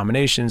certain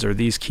denominations or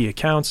these key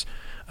accounts.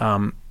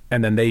 And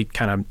then they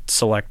kind of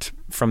select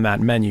from that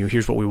menu,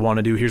 here's what we want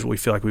to do, here's what we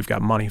feel like we've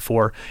got money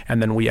for, and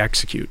then we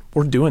execute.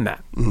 We're doing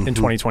that in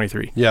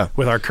 2023.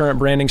 With our current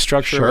branding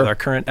structure, with our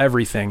current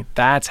everything,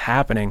 that's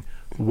happening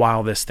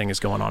while this thing is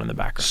going on in the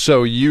background.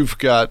 So you've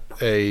got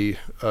a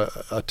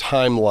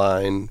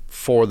timeline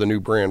for the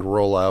new brand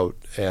rollout,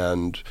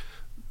 and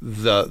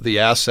the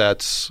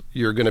assets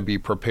you're going to be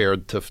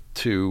prepared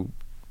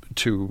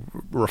to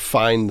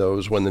refine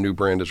those when the new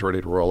brand is ready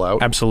to roll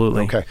out?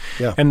 Absolutely. Okay.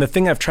 Yeah. And the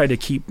thing I've tried to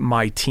keep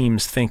my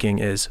teams thinking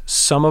is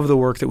some of the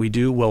work that we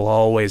do will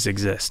always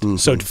exist.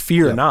 So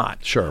fear not.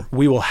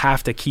 We will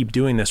have to keep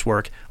doing this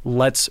work.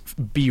 Let's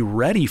be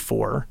ready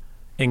for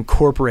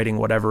incorporating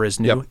whatever is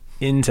new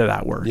into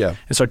that work. And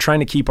so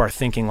trying to keep our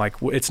thinking like,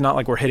 it's not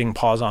like we're hitting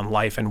pause on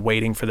life and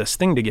waiting for this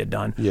thing to get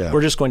done.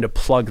 We're just going to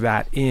plug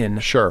that in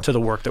to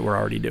the work that we're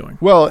already doing.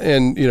 Well,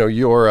 and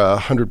you're a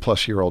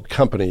 100-plus-year-old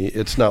company.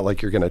 It's not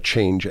like you're going to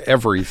change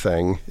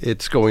everything.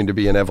 It's going to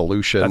be an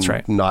evolution. That's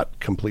right. Not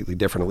completely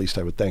different, at least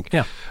I would think.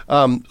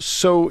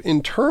 So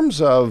in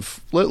terms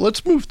of,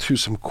 let's move to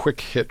some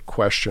quick hit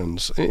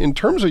questions. In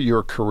terms of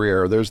your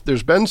career,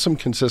 there's been some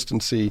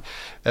consistency,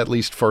 at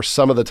least for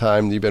some of the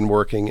time you've been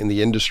working in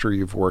the industry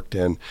you've worked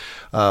in,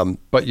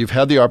 but you've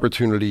had the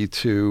opportunity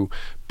to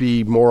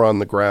be more on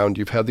the ground.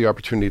 You've had the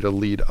opportunity to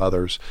lead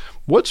others.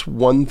 What's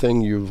one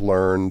thing you've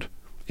learned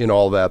in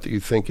all that you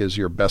think is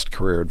your best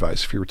career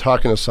advice? If you were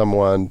talking to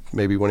someone,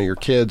 maybe one of your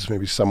kids,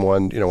 maybe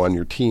someone on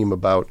your team,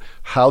 about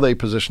how they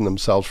position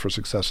themselves for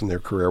success in their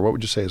career, what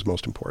would you say is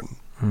most important?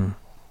 I'm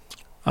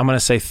going to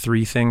say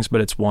three things,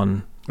 but it's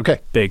one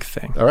big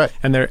thing. All right.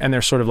 And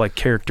they're sort of like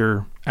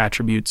character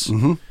attributes.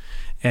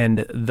 And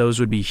those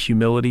would be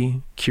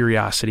humility,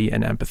 curiosity,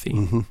 and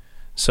empathy.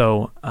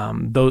 So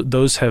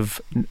those have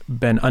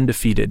been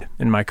undefeated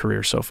in my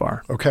career so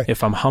far.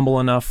 If I'm humble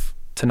enough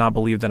to not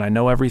believe that I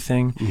know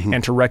everything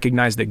and to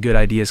recognize that good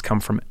ideas come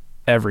from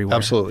everywhere.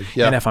 Absolutely.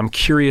 And if I'm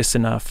curious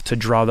enough to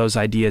draw those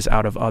ideas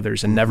out of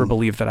others and never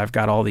believe that I've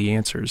got all the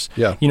answers.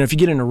 If you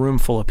get in a room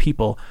full of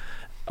people,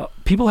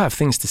 people have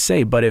things to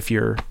say, but if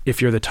you're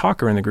the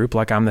talker in the group,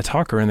 like I'm the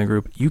talker in the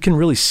group, you can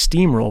really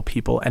steamroll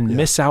people and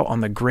miss out on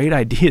the great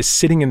ideas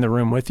sitting in the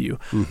room with you.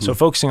 Mm-hmm. So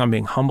focusing on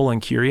being humble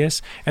and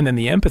curious, and then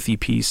the empathy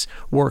piece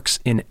works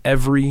in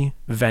every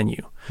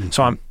venue. Mm-hmm.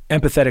 So I'm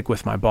empathetic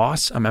with my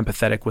boss. I'm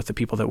empathetic with the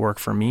people that work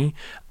for me.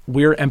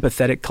 We're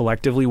empathetic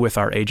collectively with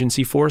our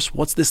agency force.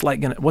 What's this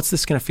going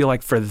to feel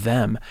like for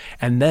them?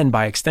 And then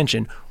by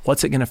extension,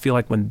 what's it going to feel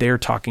like when they're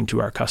talking to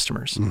our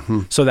customers?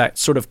 Mm-hmm. So that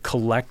sort of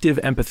collective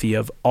empathy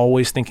of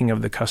always thinking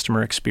of the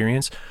customer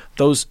experience,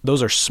 those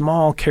are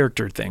small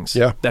character things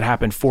that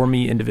happen for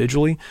me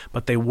individually,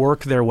 but they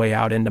work their way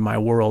out into my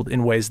world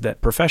in ways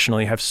that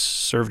professionally have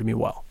served me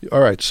well.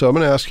 All right. So I'm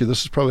going to ask you,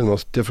 this is probably the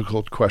most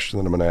difficult question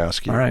that I'm going to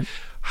ask you. All right.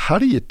 How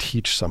do you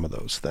teach some of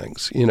those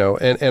things?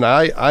 And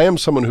I am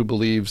someone who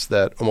believes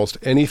that almost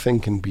anything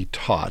can be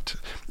taught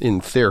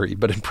in theory,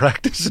 but in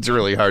practice, it's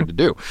really hard to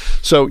do.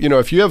 So,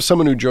 if you have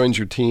someone who joins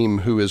your team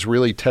who is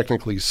really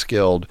technically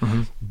skilled,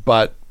 mm-hmm.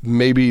 but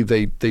maybe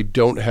they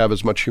don't have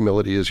as much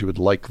humility as you would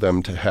like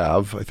them to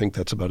have. I think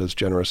that's about as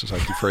generous as I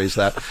can phrase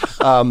that.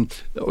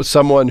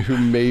 Someone who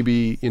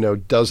maybe,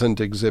 doesn't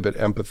exhibit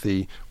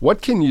empathy.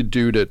 What can you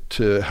do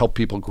to help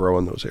people grow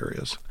in those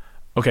areas?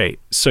 Okay,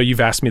 so you've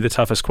asked me the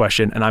toughest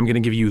question, and I'm going to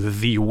give you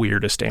the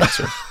weirdest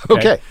answer.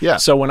 Okay, yeah.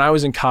 So when I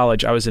was in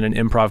college, I was in an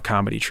improv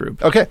comedy troupe.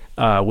 Okay.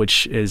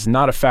 Which is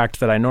not a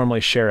fact that I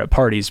normally share at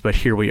parties, but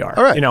here we are.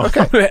 All right,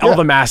 okay. All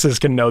the masses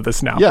can know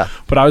this now. Yeah.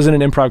 But I was in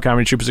an improv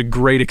comedy troupe. It was a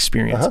great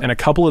experience. And a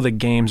couple of the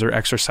games or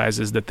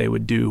exercises that they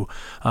would do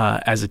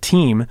as a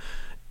team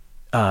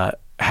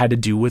had to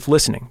do with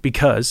listening,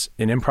 because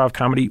in improv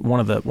comedy, one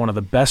of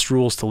the best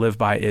rules to live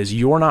by is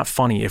you're not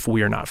funny if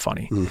we're not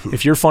funny. Mm-hmm.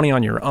 If you're funny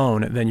on your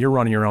own, then you're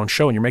running your own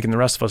show and you're making the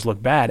rest of us look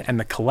bad, and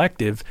the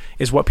collective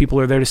is what people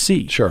are there to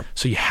see. Sure.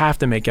 So you have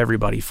to make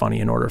everybody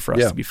funny in order for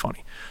us to be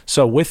funny.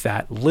 So with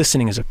that,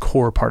 listening is a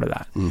core part of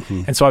that.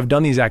 Mm-hmm. And so I've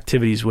done these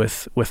activities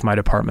with my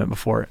department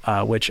before,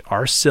 which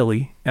are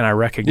silly, and I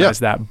recognize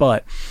that,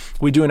 but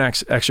we do an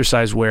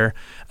exercise where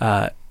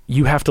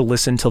you have to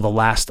listen to the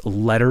last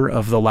letter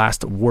of the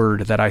last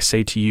word that I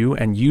say to you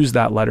and use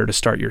that letter to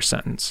start your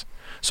sentence.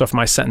 So if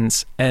my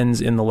sentence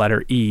ends in the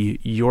letter E,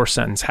 your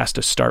sentence has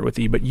to start with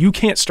E, but you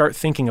can't start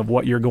thinking of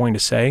what you're going to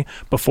say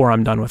before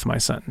I'm done with my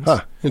sentence.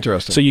 Huh,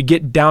 interesting. So you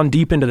get down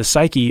deep into the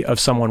psyche of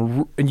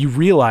someone and you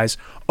realize,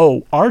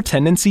 our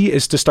tendency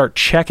is to start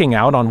checking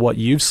out on what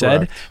you've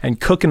said and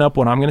cooking up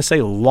what I'm going to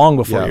say long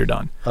before you're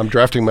done. I'm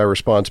drafting my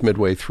response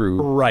midway through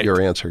your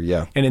answer,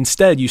 And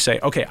instead you say,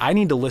 okay, I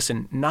need to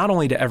listen not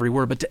only to every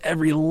word, but to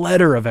every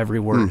letter of every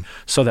word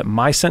so that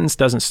my sentence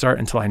doesn't start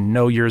until I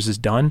know yours is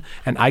done,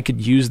 and I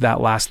could use that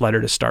last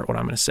letter to start what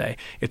I'm going to say.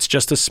 It's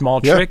just a small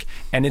trick,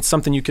 and it's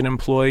something you can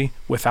employ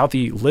without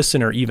the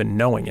listener even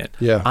knowing it.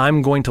 Yeah.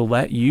 I'm going to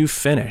let you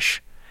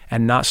finish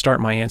and not start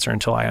my answer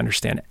until I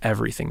understand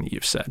everything that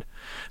you've said.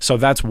 So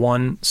that's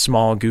one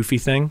small goofy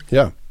thing.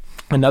 Yeah.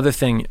 Another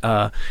thing,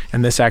 and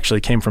this actually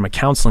came from a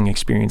counseling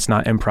experience,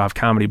 not improv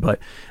comedy, but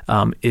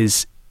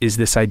is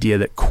this idea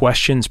that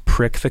questions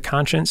prick the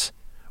conscience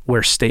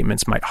where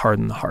statements might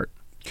harden the heart.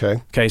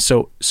 Okay.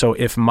 So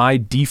if my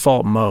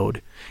default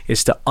mode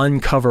is to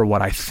uncover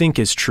what I think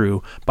is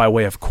true by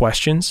way of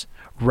questions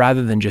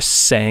rather than just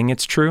saying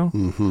it's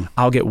true,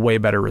 I'll get way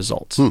better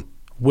results.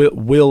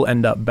 We'll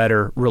end up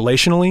better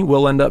relationally,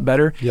 we'll end up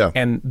better,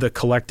 and the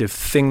collective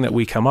thing that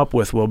we come up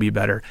with will be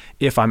better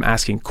if I'm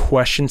asking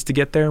questions to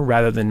get there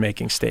rather than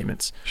making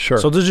statements. Sure.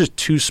 So those are just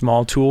two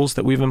small tools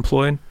that we've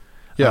employed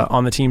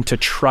on the team to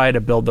try to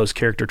build those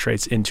character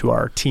traits into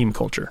our team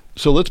culture.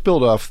 So let's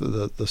build off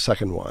the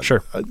second one.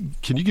 Sure.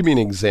 Can you give me an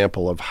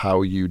example of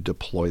how you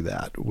deploy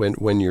that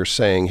when you're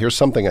saying, here's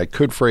something I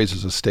could phrase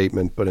as a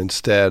statement, but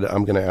instead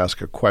I'm going to ask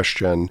a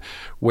question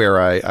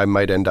where I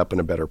might end up in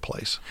a better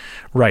place?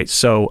 Right.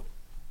 So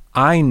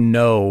I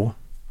know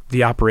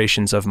the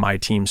operations of my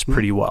teams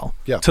pretty well,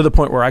 to the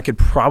point where I could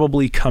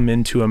probably come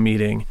into a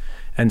meeting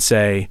and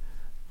say,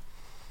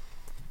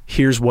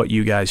 here's what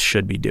you guys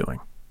should be doing.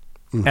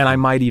 And I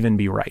might even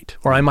be right,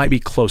 or I might be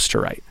close to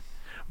right.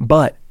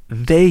 But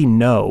they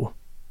know,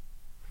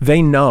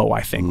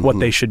 I think, what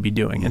they should be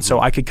doing. And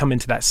so I could come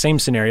into that same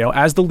scenario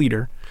as the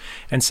leader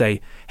and say,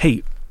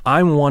 hey,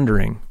 I'm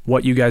wondering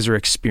what you guys are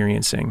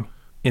experiencing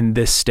in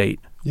this state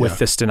with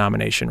this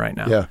denomination right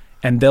now. Yeah.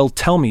 And they'll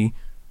tell me,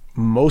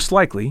 most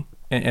likely,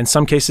 in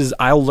some cases,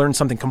 I'll learn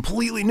something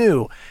completely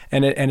new,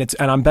 and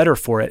I'm better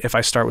for it if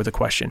I start with a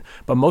question.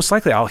 But most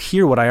likely, I'll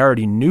hear what I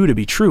already knew to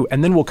be true,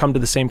 and then we'll come to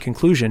the same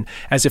conclusion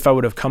as if I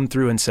would have come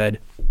through and said,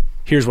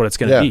 "Here's what it's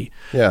going to be."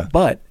 Yeah.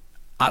 But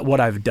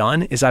what I've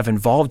done is I've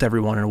involved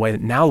everyone in a way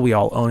that now we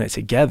all own it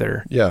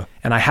together. Yeah.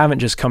 And I haven't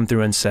just come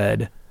through and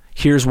said,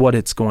 "Here's what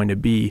it's going to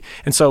be."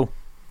 And so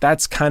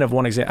that's kind of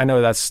one example. I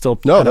know that's still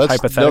kind of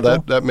hypothetical.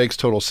 No, that makes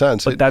total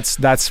sense. But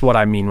that's what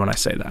I mean when I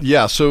say that.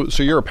 Yeah. So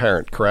you're a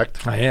parent,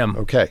 correct? I am.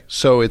 Okay.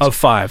 So it's of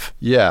 5.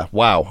 Yeah.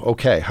 Wow.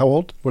 Okay. How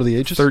old? What are the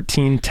ages?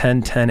 13,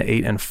 10, 10,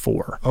 8, and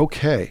 4.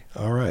 Okay.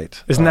 All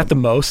right. Isn't that the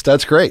most?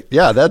 That's great.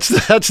 Yeah. That's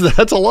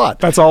a lot.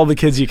 That's all the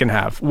kids you can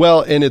have.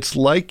 Well, and it's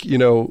like,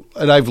 and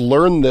I've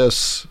learned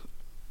this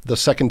the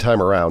second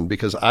time around,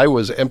 because I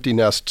was empty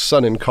nest,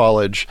 son in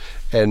college,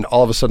 and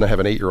all of a sudden I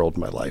have an 8-year-old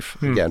in my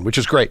life again, which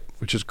is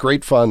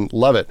great fun,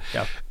 love it.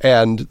 Yeah.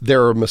 And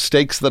there are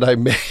mistakes that I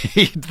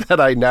made that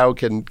I now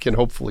can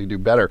hopefully do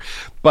better.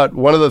 But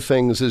one of the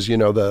things is,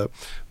 the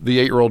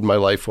 8-year-old in my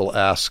life will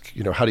ask,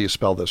 how do you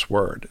spell this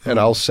word? And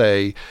I'll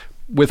say,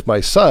 with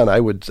my son, I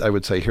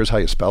would say, here's how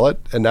you spell it.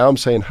 And now I'm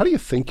saying, how do you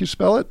think you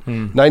spell it?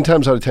 9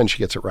 times out of 10, she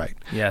gets it right.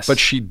 Yes. But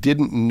she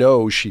didn't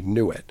know she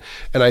knew it.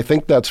 And I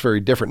think that's very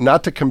different.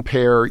 Not to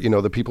compare,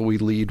 the people we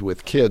lead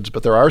with kids,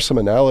 but there are some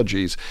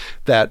analogies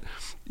that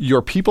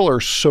your people are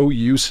so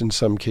used in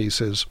some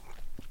cases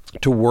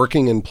to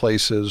working in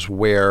places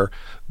where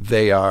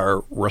they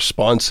are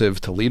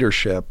responsive to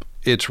leadership.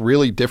 It's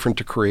really different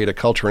to create a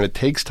culture. And it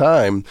takes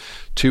time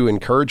to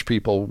encourage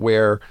people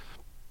where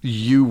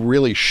you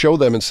really show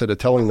them instead of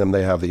telling them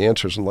they have the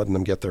answers and letting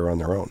them get there on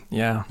their own.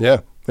 Yeah.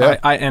 Yeah.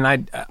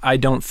 I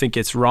don't think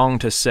it's wrong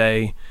to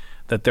say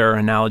that there are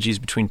analogies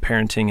between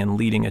parenting and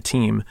leading a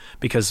team,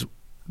 because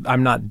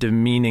I'm not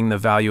demeaning the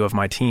value of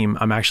my team.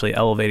 I'm actually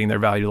elevating their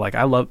value. Like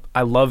I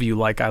love you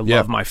like I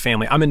love my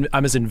family. I'm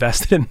as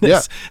invested in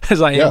this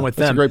as I am with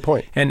them. That's a great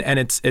point. And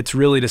it's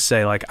really to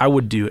say, like, I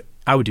would do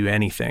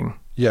anything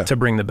to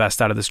bring the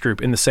best out of this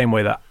group, in the same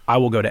way that I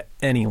will go to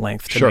any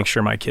length to make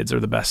sure my kids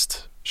are the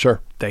best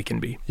they can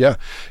be. Yeah.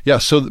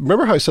 So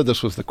remember how I said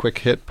this was the quick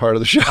hit part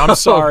of the show? I'm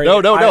sorry.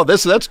 No.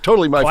 That's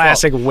totally my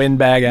classic fault.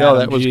 Windbag. No,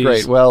 that was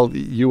great. Well,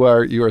 you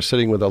are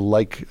sitting with a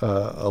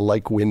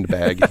like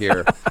windbag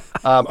here.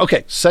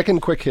 Okay.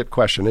 Second quick hit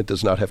question. It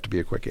does not have to be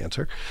a quick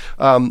answer.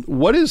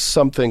 What is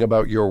something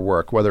about your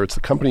work, whether it's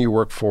the company you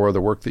work for,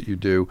 the work that you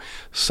do,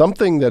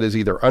 something that is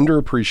either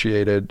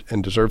underappreciated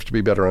and deserves to be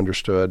better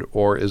understood,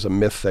 or is a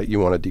myth that you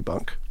want to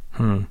debunk?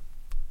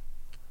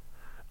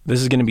 This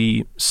is going to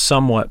be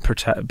somewhat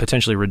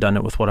potentially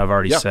redundant with what I've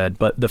already said,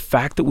 but the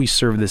fact that we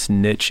serve this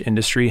niche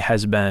industry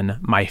has been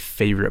my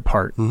favorite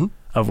part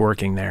of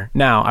working there.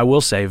 Now, I will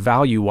say,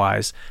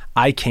 value-wise,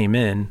 I came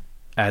in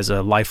as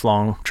a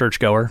lifelong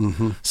churchgoer,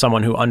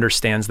 someone who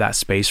understands that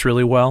space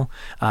really well.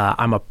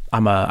 I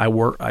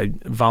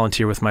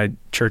volunteer with my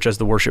church as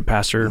the worship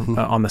pastor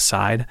on the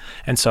side,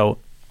 and so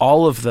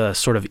all of the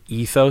sort of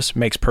ethos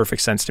makes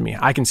perfect sense to me.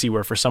 I can see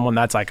where for someone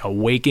that's like a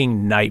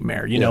waking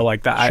nightmare,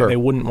 like that, they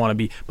wouldn't want to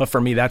be, but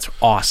for me, that's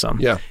awesome.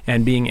 Yeah.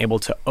 And being able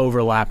to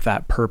overlap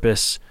that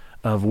purpose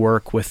of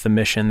work with the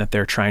mission that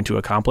they're trying to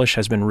accomplish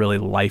has been really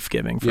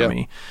life-giving for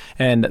me.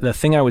 And the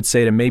thing I would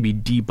say to maybe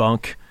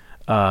debunk,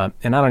 and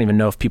I don't even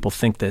know if people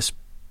think this,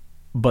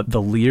 but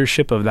the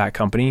leadership of that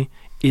company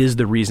is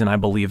the reason I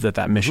believe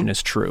that mission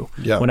is true.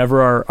 Yeah.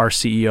 Whenever our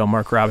CEO,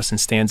 Mark Robison,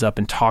 stands up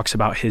and talks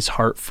about his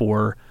heart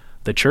for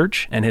the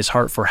church and his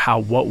heart for how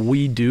what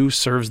we do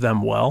serves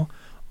them well,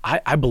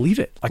 I believe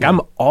it. Like I'm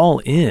all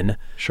in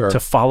to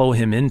follow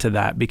him into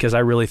that, because I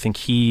really think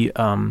he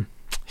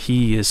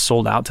is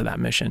sold out to that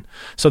mission.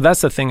 So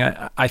that's the thing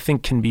I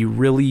think can be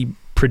really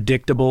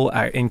predictable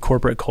in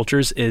corporate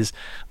cultures is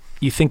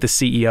you think the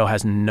CEO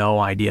has no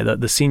idea,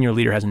 the senior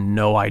leader has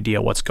no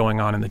idea what's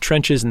going on in the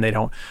trenches, and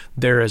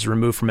they're as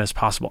removed from it as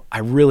possible.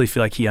 I really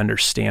feel like he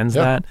understands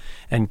that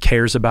and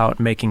cares about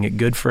making it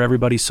good for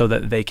everybody so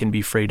that they can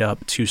be freed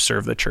up to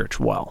serve the church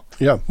well.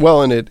 Yeah,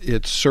 well, and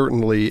it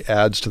certainly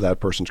adds to that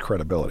person's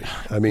credibility.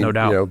 I mean, no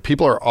doubt.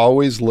 People are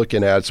always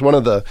looking at, it's one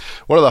of the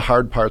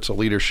hard parts of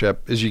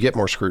leadership is you get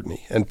more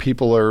scrutiny, and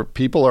people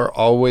are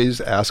always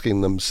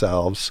asking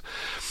themselves,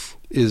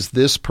 does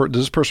this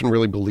person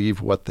really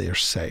believe what they're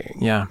saying?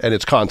 Yeah. And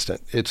it's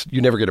constant.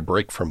 You never get a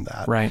break from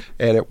that. Right.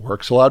 And it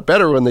works a lot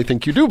better when they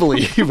think you do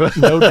believe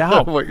no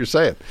doubt what you're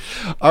saying.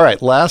 All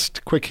right,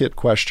 last quick hit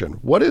question.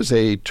 What is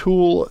a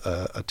tool,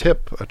 a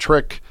tip, a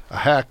trick, a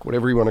hack,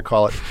 whatever you want to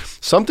call it,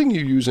 something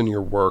you use in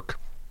your work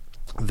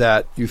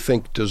that you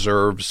think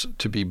deserves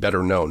to be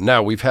better known?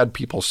 Now, we've had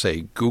people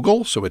say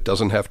Google, so it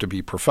doesn't have to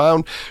be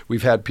profound.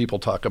 We've had people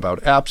talk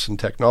about apps, and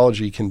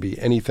technology can be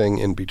anything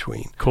in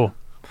between. Cool.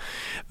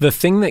 The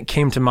thing that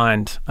came to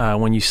mind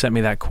when you sent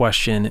me that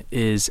question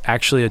is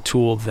actually a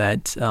tool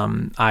that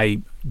I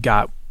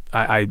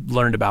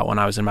learned about when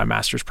I was in my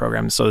master's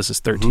program. So this is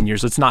 13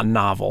 years. It's not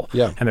novel.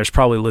 Yeah. And there's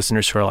probably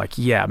listeners who are like,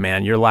 yeah,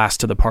 man, you're last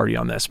to the party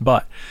on this.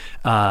 But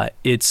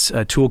it's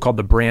a tool called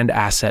the Brand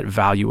Asset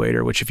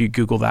Valuator, which if you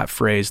Google that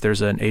phrase,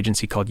 there's an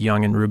agency called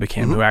Young and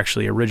Rubicam who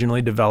actually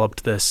originally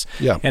developed this.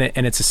 Yeah.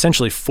 And it's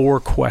essentially 4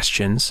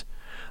 questions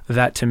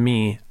that to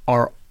me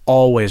are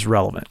always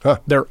relevant.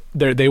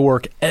 They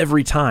work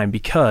every time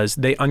because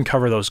they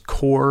uncover those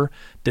core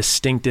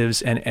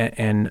distinctives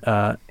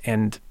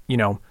and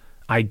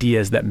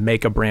ideas that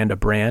make a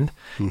brand.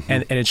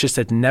 And it's just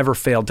it's never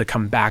failed to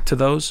come back to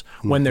those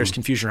when there's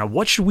confusion around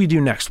what should we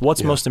do next?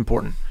 What's most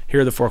important?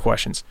 Here are the 4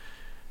 questions.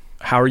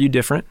 How are you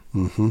different?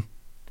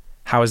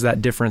 How is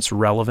that difference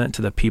relevant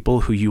to the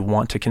people who you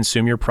want to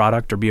consume your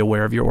product or be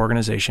aware of your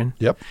organization?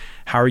 Yep.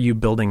 How are you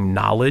building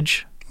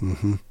knowledge?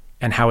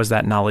 and how is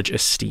that knowledge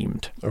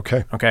esteemed?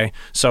 Okay. Okay.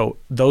 So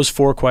those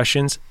 4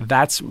 questions,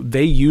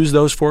 they use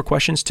those 4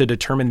 questions to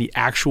determine the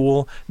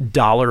actual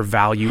dollar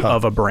value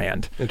of a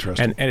brand.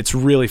 Interesting. And it's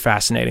really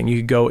fascinating. You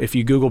could go, if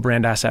you Google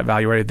brand asset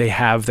valuator, they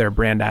have their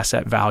brand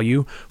asset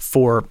value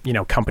for,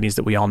 companies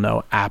that we all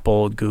know,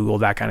 Apple, Google,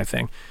 that kind of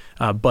thing.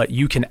 But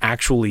you can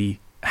actually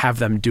have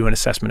them do an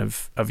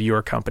assessment of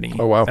your company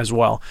as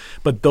well.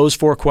 But those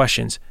 4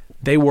 questions,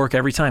 they work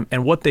every time.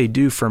 And what they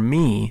do for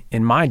me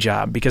in my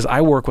job, because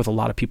I work with a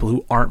lot of people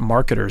who aren't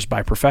marketers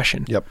by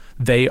profession. Yep.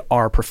 They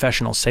are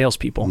professional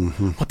salespeople.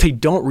 Mm-hmm. What they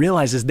don't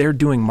realize is they're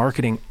doing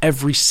marketing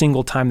every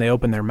single time they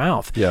open their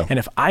mouth. Yeah. And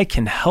if I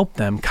can help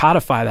them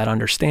codify that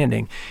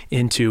understanding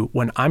into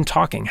when I'm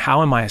talking,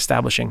 how am I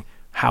establishing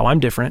how I'm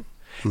different,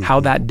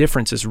 how that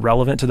difference is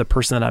relevant to the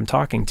person that I'm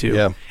talking to.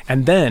 Yeah.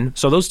 And then,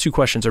 so those 2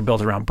 questions are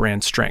built around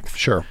brand strength.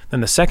 Sure.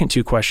 Then the second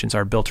 2 questions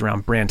are built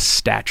around brand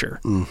stature,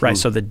 right?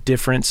 So the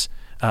difference,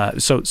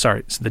 so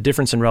the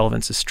difference in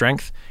relevance is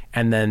strength,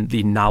 and then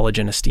the knowledge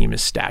and esteem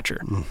is stature.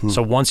 Mm-hmm.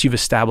 So once you've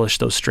established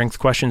those strength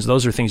questions,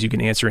 those are things you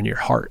can answer in your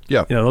heart.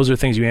 Yeah. Those are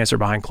things you answer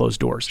behind closed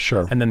doors.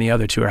 Sure. And then the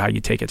other 2 are how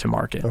you take it to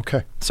market.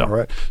 Okay. So, all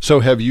right.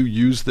 So have you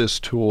used this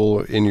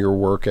tool in your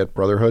work at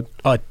Brotherhood?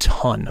 A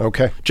ton.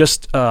 Okay.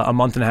 Just a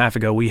month and a half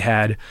ago, we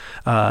had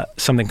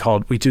something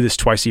called, we do this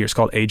twice a year, it's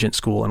called Agent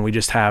School, and we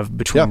just have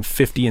between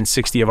 50 and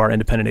 60 of our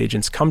independent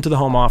agents come to the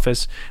home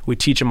office. We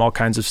teach them all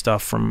kinds of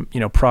stuff from,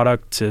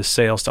 product to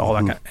sales to all that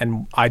kind of,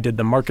 and I did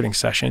the marketing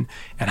session,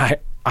 and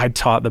I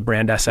taught the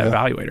brand asset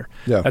evaluator.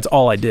 Yeah. That's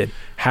all I did.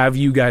 Have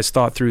you guys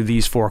thought through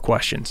these 4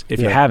 questions? If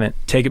you haven't,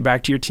 take it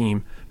back to your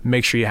team.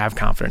 Make sure you have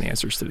confident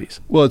answers to these.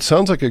 Well, it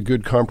sounds like a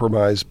good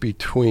compromise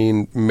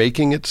between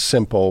making it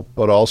simple,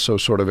 but also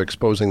sort of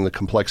exposing the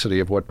complexity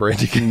of what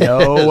branding is.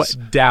 No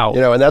doubt.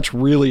 And that's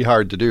really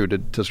hard to do,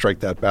 to strike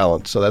that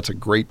balance. So that's a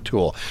great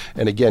tool.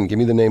 And again, give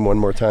me the name one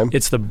more time.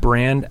 It's the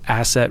brand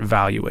asset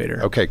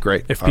valuator. Okay,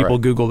 great. If people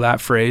Google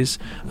that phrase,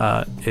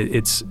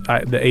 it's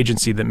the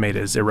agency that made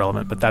it is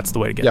irrelevant, but that's the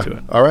way to get to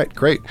it. All right,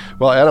 great.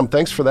 Well, Adam,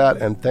 thanks for that,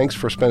 and thanks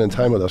for spending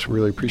time with us. We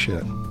really appreciate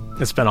it.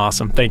 It's been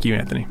awesome. Thank you,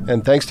 Anthony.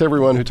 And thanks to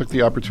everyone who took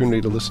the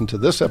opportunity to listen to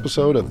this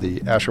episode of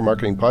the Asher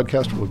Marketing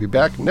Podcast. We'll be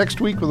back next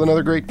week with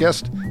another great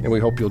guest, and we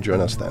hope you'll join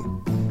us then.